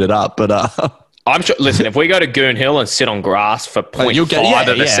completely made it up. But I'm sure. Listen, if we go to Goon Hill and sit on grass for 0.5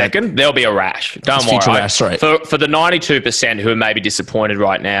 of a second, there'll be a rash. Don't worry. Rash, right. For the 92% who are maybe disappointed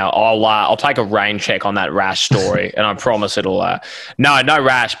right now, I'll take a rain check on that rash story, and I promise it'll. No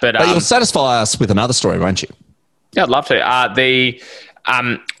rash, but you'll satisfy us with another story, won't you? Yeah, I'd love to.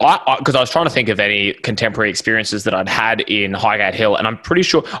 Because I was trying to think of any contemporary experiences that I'd had in Highgate Hill, and I'm pretty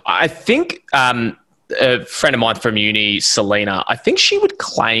sure. I think. A friend of mine from uni, Selena, I think she would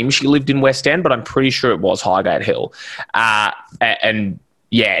claim she lived in West End, but I'm pretty sure it was Highgate Hill. And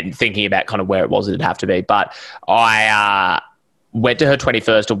thinking about kind of where it was, it'd have to be. But I went to her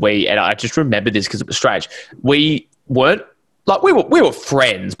 21st and I just remember this because it was strange. We weren't, like, we were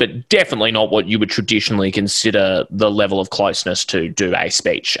friends, but definitely not what you would traditionally consider the level of closeness to do a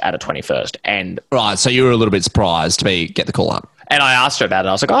speech at a 21st. And right, so you were a little bit surprised to get the call up. And I asked her about it.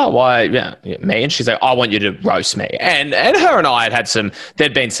 I was like, oh, why, me? And she's like, I want you to roast me. And her and I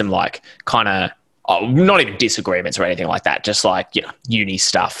there'd been some like kind of, not even disagreements or anything like that, just like, uni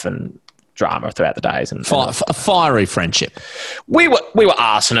stuff and drama throughout the days. And a fiery friendship. We were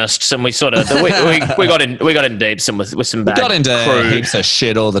arsonists, and we sort of, we got in deep with some bad got into crew. Heaps of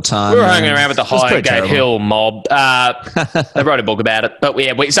shit all the time. We were hanging around with the Highgate Hill mob. They wrote a book about it. But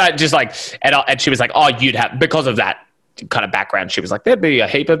so just like, and she was like, oh, you'd have, because of that kind of background, she was like, there'd be a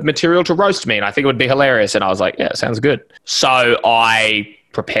heap of material to roast me and I think it would be hilarious. And I was like, yeah, sounds good. So I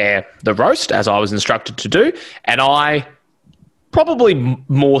prepare the roast as I was instructed to do, and I probably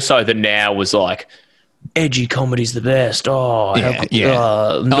more so than now was like, edgy comedy's the best. Norm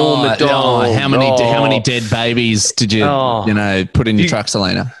Macdonald. How many dead babies did you put in your truck,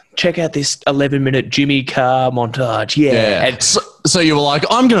 Selena? Check out this 11-minute Jimmy Carr montage. Yeah. And so you were like,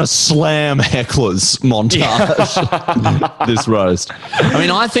 I'm going to slam Heckler's montage, this roast. I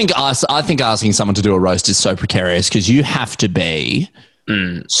mean, I think asking someone to do a roast is so precarious because you have to be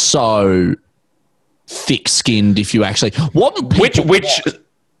so thick-skinned if you actually...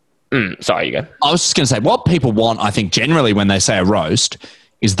 sorry, you go. I was just going to say, what people want, I think, generally when they say a roast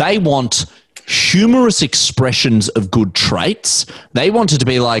is they want humorous expressions of good traits. They want it to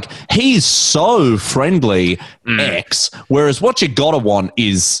be like, he's so friendly, X, whereas what you got to want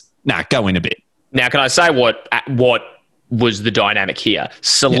is, go in a bit. Now, can I say what was the dynamic here?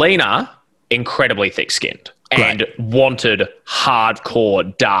 Selena incredibly thick-skinned and wanted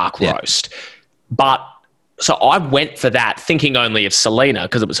hardcore dark roast. But so I went for that thinking only of Selena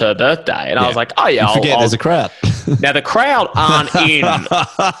because it was her birthday. And I was like, oh, yeah. You forget there's a crowd. Now, the crowd aren't in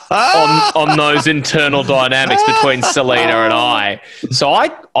on those internal dynamics between Selena and I. So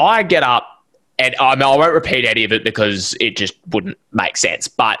I get up and I won't repeat any of it because it just wouldn't make sense.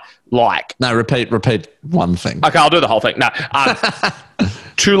 But like... No, repeat one thing. Okay, I'll do the whole thing. No.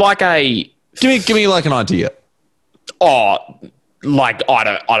 To like a... Give me like an idea. Oh, like I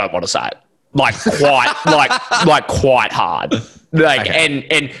don't want to say it. Like quite hard. Like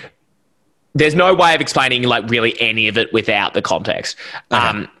and there's no way of explaining like really any of it without the context.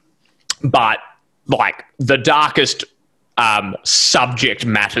 But like the darkest subject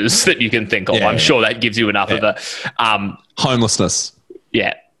matters that you can think of. I'm sure that gives you enough of a homelessness.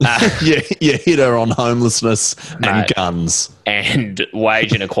 Yeah. You hit her on homelessness and guns and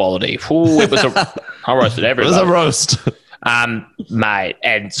wage inequality. Ooh, I roasted everybody. It was a roast. Mate.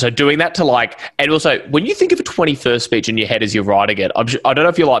 And so doing that to like, and also when you think of a 21st speech in your head as you're writing it, I don't know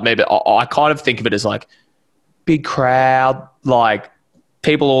if you're like me, but I kind of think of it as like big crowd, like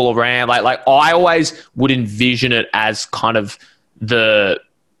people all around. Like I always would envision it as kind of the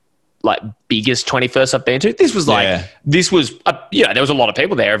like biggest 21st I've been to. This was like, there was a lot of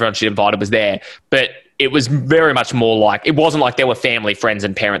people there. Everyone she invited was there, but it was very much more like, it wasn't like there were family, friends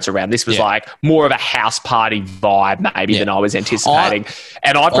and parents around. This was like more of a house party vibe maybe than I was anticipating.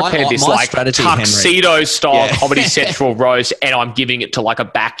 And I prepared this like tuxedo style Comedy Central roast and I'm giving it to like a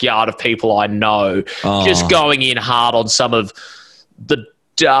backyard of people I know, just going in hard on some of the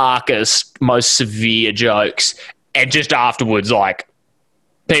darkest, most severe jokes. And just afterwards, like,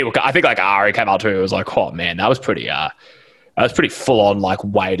 people, I think like Ari came out to me and was like, oh man, that was pretty full on like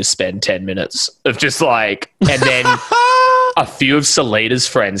way to spend 10 minutes of just like, and then a few of Selena's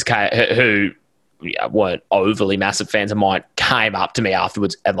friends who weren't overly massive fans of mine came up to me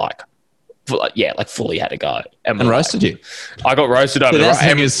afterwards and like fully had to go. And roasted you. I got roasted over the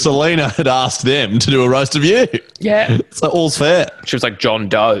thing is Selena had asked them to do a roast of you. Yeah. So all's fair. She was like John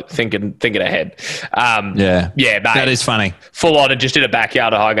Doe thinking ahead. Yeah, mate, that is funny. Full on and just in a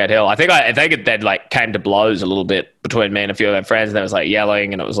backyard of Highgate Hill. I think it then like came to blows a little bit between me and a few of my friends and there was like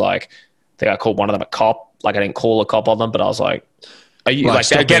yelling and it was like, I think I called one of them a cop. Like I didn't call a cop on them, but I was like, are you like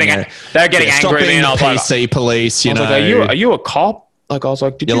they're getting angry at me and I was like, PC police, you know. Like, are you a cop? Like I was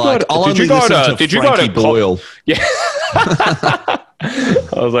like, did you go to Boyle? Yeah. I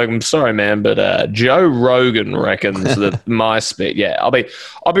was like, I'm sorry, man, but Joe Rogan reckons that my speed. Yeah, I'll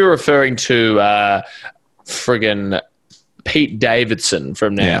be referring to friggin' Pete Davidson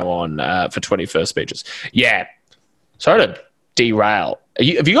from now on for 21st speeches. Yeah. Sorry to derail.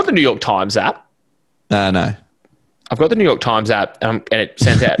 Have you got the New York Times app? No. I've got the New York Times app and it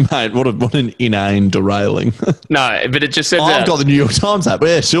sends out... Mate, what an inane derailing. No, but it just sends out... I've got the New York Times app.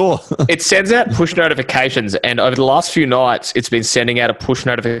 Yeah, sure. It sends out push notifications and over the last few nights, it's been sending out a push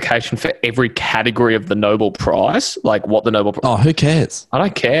notification for every category of the Nobel Prize. Like what the Nobel Prize... Oh, who cares? I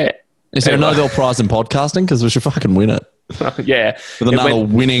don't care. Is there a Nobel Prize in podcasting? Because we should fucking win it. Yeah. With another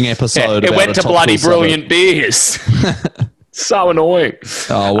winning episode. It went to bloody Brilliant Beers. So annoying.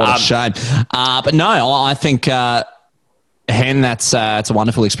 Oh, what a shame. But no, I think... Hen, it's a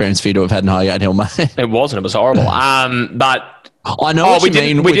wonderful experience for you to have had in Highgate Hill, mate. It wasn't. It was horrible. But I know what you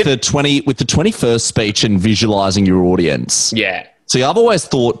mean with the 21st speech and visualizing your audience. Yeah. See, I've always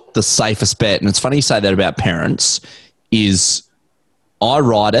thought the safest bet, and it's funny you say that about parents, is I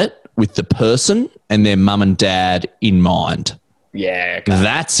write it with the person and their mum and dad in mind. Yeah. Okay.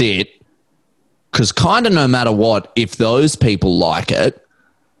 That's it. Because kind of no matter what, if those people like it,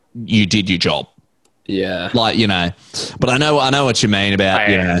 you did your job. Yeah. Like, you know, but I know what you mean about,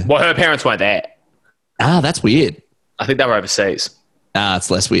 you know. Well, her parents weren't there. Ah, that's weird. I think they were overseas. Ah,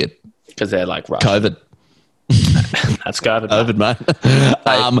 it's less weird. Because they're like Russian. COVID. That's COVID. COVID, mate.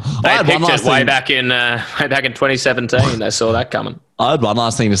 They picked it way back in 2017. They saw that coming. I had one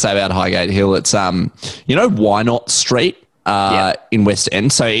last thing to say about Highgate Hill. It's, you know, Why Not Street in West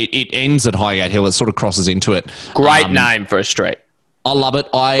End. So it ends at Highgate Hill. It sort of crosses into it. Great name for a street. I love it.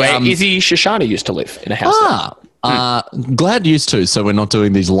 Where Izzy Shoshana used to live in a house. Glad used to, so we're not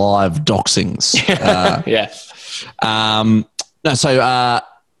doing these live doxings. Yeah.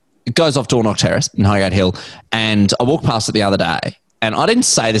 It goes off Dornoch Terrace in Highgate Hill, and I walked past it the other day, and I didn't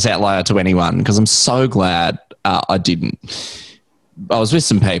say this out loud to anyone because I'm so glad I didn't. I was with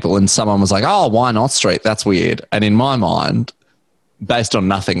some people, and someone was like, "Oh, Why Not Street? That's weird." And in my mind, based on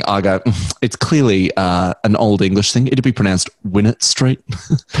nothing, I go, it's clearly an old English thing. It'd be pronounced Winnett Street.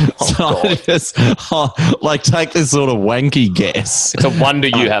 I just take this sort of wanky guess. It's a wonder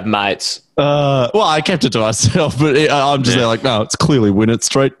you have mates. Well, I kept it to myself, but I'm just there like, no, it's clearly Winnett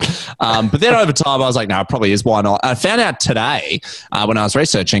Street. But then over time, I was like, no, it probably is Why Not. I found out today when I was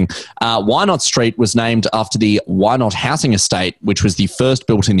researching, Why Not Street was named after the Why Not housing estate, which was the first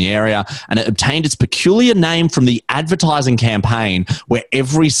built in the area, and it obtained its peculiar name from the advertising campaign where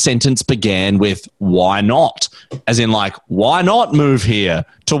every sentence began with "Why not?" as in like, why not move here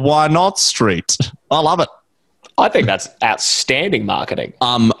to Why Not Street? I love it. I think that's outstanding marketing.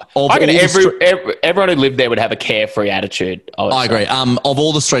 I reckon everyone who lived there would have a carefree attitude. I agree. Of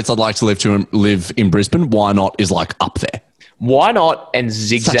all the streets I'd like to live in Brisbane, Why Not is like up there. Why Not and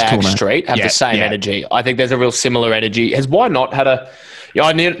Zigzag Street have the same energy. I think there's a real similar energy. Has Why Not had a?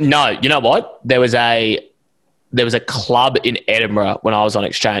 No, you know what? There was a club in Edinburgh when I was on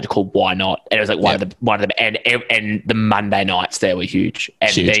exchange called Why Not, and it was like one of them, and the Monday nights there were huge.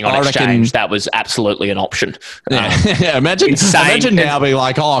 And being on exchange, that was absolutely an option. Yeah. Imagine now being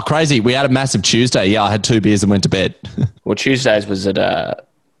like, oh, crazy! We had a massive Tuesday. Yeah, I had 2 beers and went to bed. Well, Tuesdays was at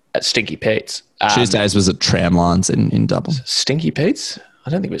Stinky Pete's. Tuesdays was at Tramlines in Dublin. Stinky Pete's? I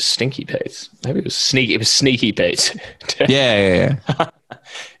don't think it was Stinky Pete's. Maybe it was Sneaky. It was Sneaky Pete's. Yeah.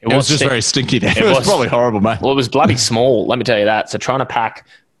 It was just very stinky there. It was probably horrible, mate. Well, it was bloody small, let me tell you that. So trying to pack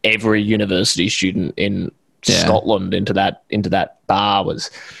every university student in Scotland into that bar was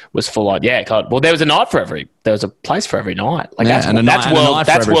full on. Yeah, God. Well, there was a place for every night. Like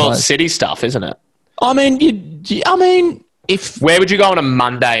that's World City stuff, isn't it? I mean, where would you go on a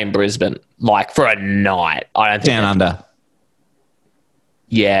Monday in Brisbane, like for a night? I don't think Down Under.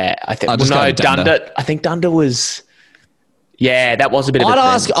 Yeah, I think. Dunder. I think Dunder was. Yeah, that was a bit of I'd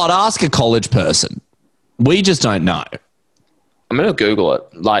ask a college person. We just don't know. I'm going to Google it.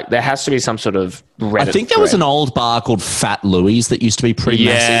 Like, there has to be some sort of Reddit I think there was an old bar called Fat Louie's that used to be pretty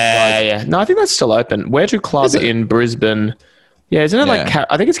massive. Yeah. No, I think that's still open. Where to Club in Brisbane? Yeah, isn't it like...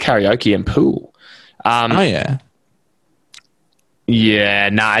 I think it's karaoke and pool. Yeah. Yeah,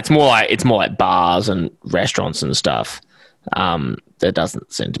 no, it's more like bars and restaurants and stuff. There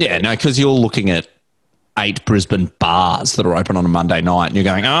doesn't seem to be... Yeah, no, because you're looking at 8 Brisbane bars that are open on a Monday night, and you're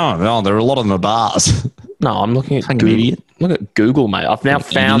going, oh, no, there are a lot of them are bars. No, I'm looking at Google. Look at Google, mate. I've now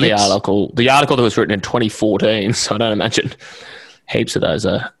found the article. The article that was written in 2014, so I don't imagine heaps of those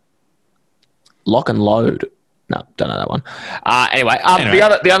are Lock and Load. No, don't know that one. Anyway.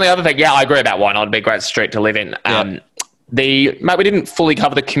 The only other thing, I agree about Why Not. It'd be a great street to live in. We didn't fully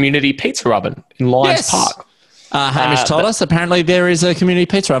cover the community pizza oven in Lions Park. Hamish told us apparently there is a community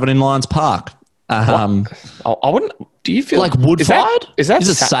pizza oven in Lions Park. I wouldn't. Do you feel like wood-fired? Is it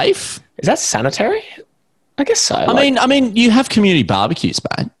safe? Is that sanitary? I guess so. I mean, you have community barbecues,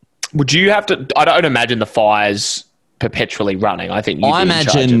 mate. Would you have to? I don't imagine the fires perpetually running. I think I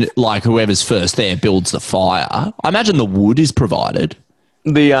imagine like whoever's first there builds the fire. I imagine the wood is provided.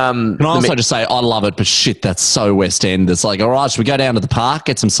 Can I also just say I love it, but shit, that's so West End. It's like, all right, should we go down to the park,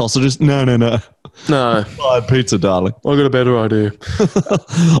 get some sausages? No. Buy pizza, darling. I got a better idea.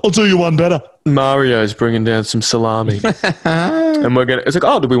 I'll do you one better. Mario's bringing down some salami, and it's like,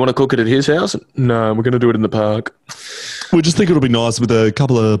 oh, do we want to cook it at his house? No, we're gonna do it in the park. We just think it'll be nice with a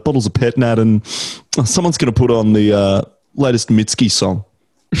couple of bottles of Pet Nat, and someone's gonna put on the latest Mitski song.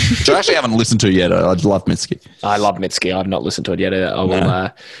 Which I actually haven't listened to yet. I love Mitski. I love Mitski. I've not listened to it yet. I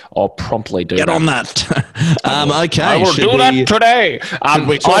will. I'll promptly do. Get on that. Okay. I will do that today.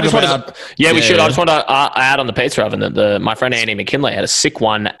 We should. I just want to add on the pizza oven that my friend Andy McKinley had a sick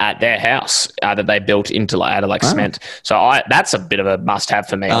one at their house that they built into out of cement. So that's a bit of a must-have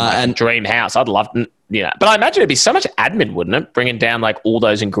for me. And dream house. I'd love. But I imagine it'd be so much admin, wouldn't it? Bringing down like all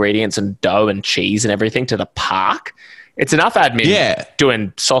those ingredients and dough and cheese and everything to the park. It's enough admin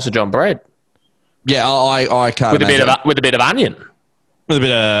doing sausage on bread. Yeah, I can't. With a bit of onion. With a bit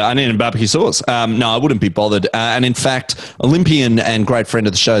of onion and barbecue sauce. No, I wouldn't be bothered. And in fact, Olympian and great friend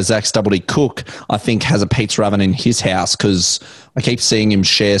of the show, Zach Stubblety Cook, I think has a pizza oven in his house because I keep seeing him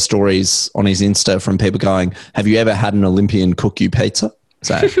share stories on his Insta from people going, have you ever had an Olympian cook you pizza?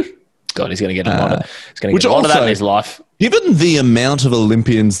 So, God, he's going to get a lot of that in his life. Given the amount of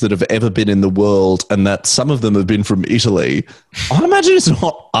Olympians that have ever been in the world and that some of them have been from Italy, I imagine it's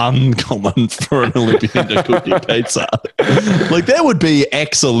not uncommon for an Olympian to cook you pizza. Like there would be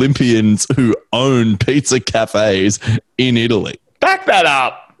ex-Olympians who own pizza cafes in Italy. Back that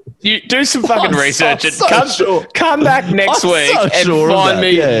up. You do some fucking research and come back next week and find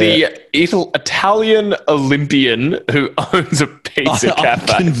me the Italian Olympian who owns a pizza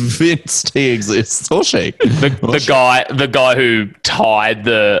cafe. I'm convinced he exists. Or she. The guy who tied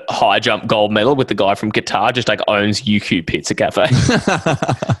the high jump gold medal with the guy from Qatar just like owns UQ Pizza Cafe.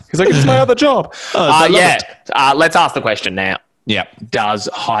 He's like, it's my other job. Let's ask the question now. Does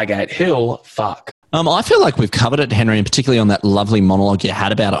Highgate Hill fuck? I feel like we've covered it, Henry, and particularly on that lovely monologue you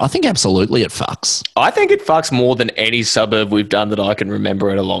had about it. I think absolutely it fucks. I think it fucks more than any suburb we've done that I can remember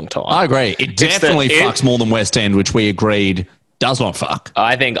in a long time. I agree. It definitely fucks more than West End, which we agreed does not fuck.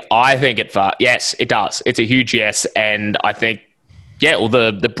 I think it fucks. Yes, it does. It's a huge yes, and I think, all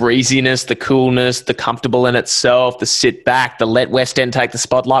the breeziness, the coolness, the comfortable in itself, the sit back, the let West End take the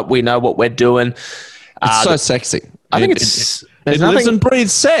spotlight. We know what we're doing. It's so sexy. I think it lives and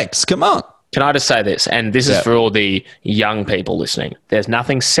breathes sex. Come on. Can I just say this? And this is for all the young people listening. There's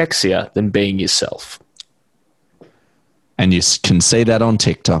nothing sexier than being yourself. And you can see that on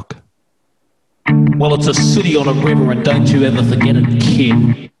TikTok. Well, it's a city on a river, and don't you ever forget it,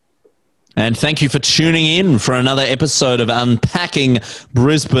 kid. And thank you for tuning in for another episode of Unpacking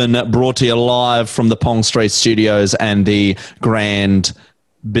Brisbane, brought to you live from the Pong Street Studios and the Grand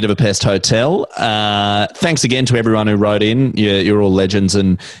Bit of a Pest Hotel. Thanks again to everyone who wrote in. You're all legends,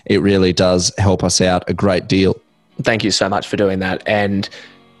 and it really does help us out a great deal. Thank you so much for doing that. And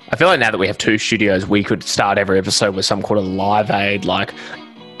I feel like now that we have 2 studios, we could start every episode with some kind of live aid, like,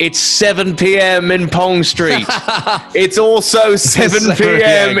 it's 7 p.m. in Pong Street. It's also 7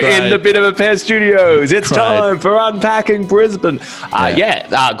 p.m. in the Bit of a Pest Studios. It's time for Unpacking Brisbane.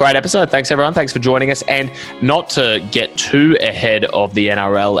 Great episode. Thanks, everyone. Thanks for joining us. And not to get too ahead of the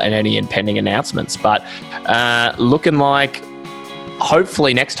NRL and any impending announcements, but looking like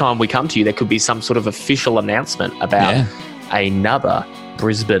hopefully next time we come to you, there could be some sort of official announcement about another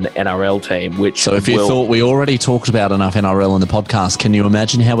Brisbane NRL team, So if you thought we already talked about enough NRL in the podcast, can you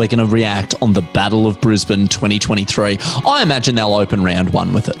imagine how we're going to react on the Battle of Brisbane 2023? I imagine they'll open round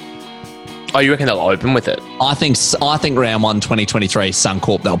 1 with it. Oh, you reckon they'll open with it? I think round 1 2023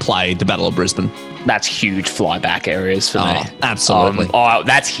 Suncorp, they'll play the Battle of Brisbane. That's huge flyback areas for me. Absolutely.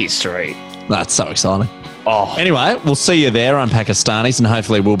 That's history. That's so exciting. Oh. Anyway, we'll see you there on Pakistanis, and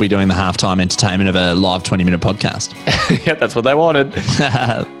hopefully we'll be doing the halftime entertainment of a live 20-minute podcast. Yeah, that's what they wanted.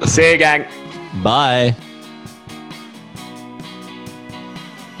 See you, gang. Bye.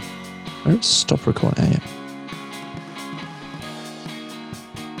 Stop recording.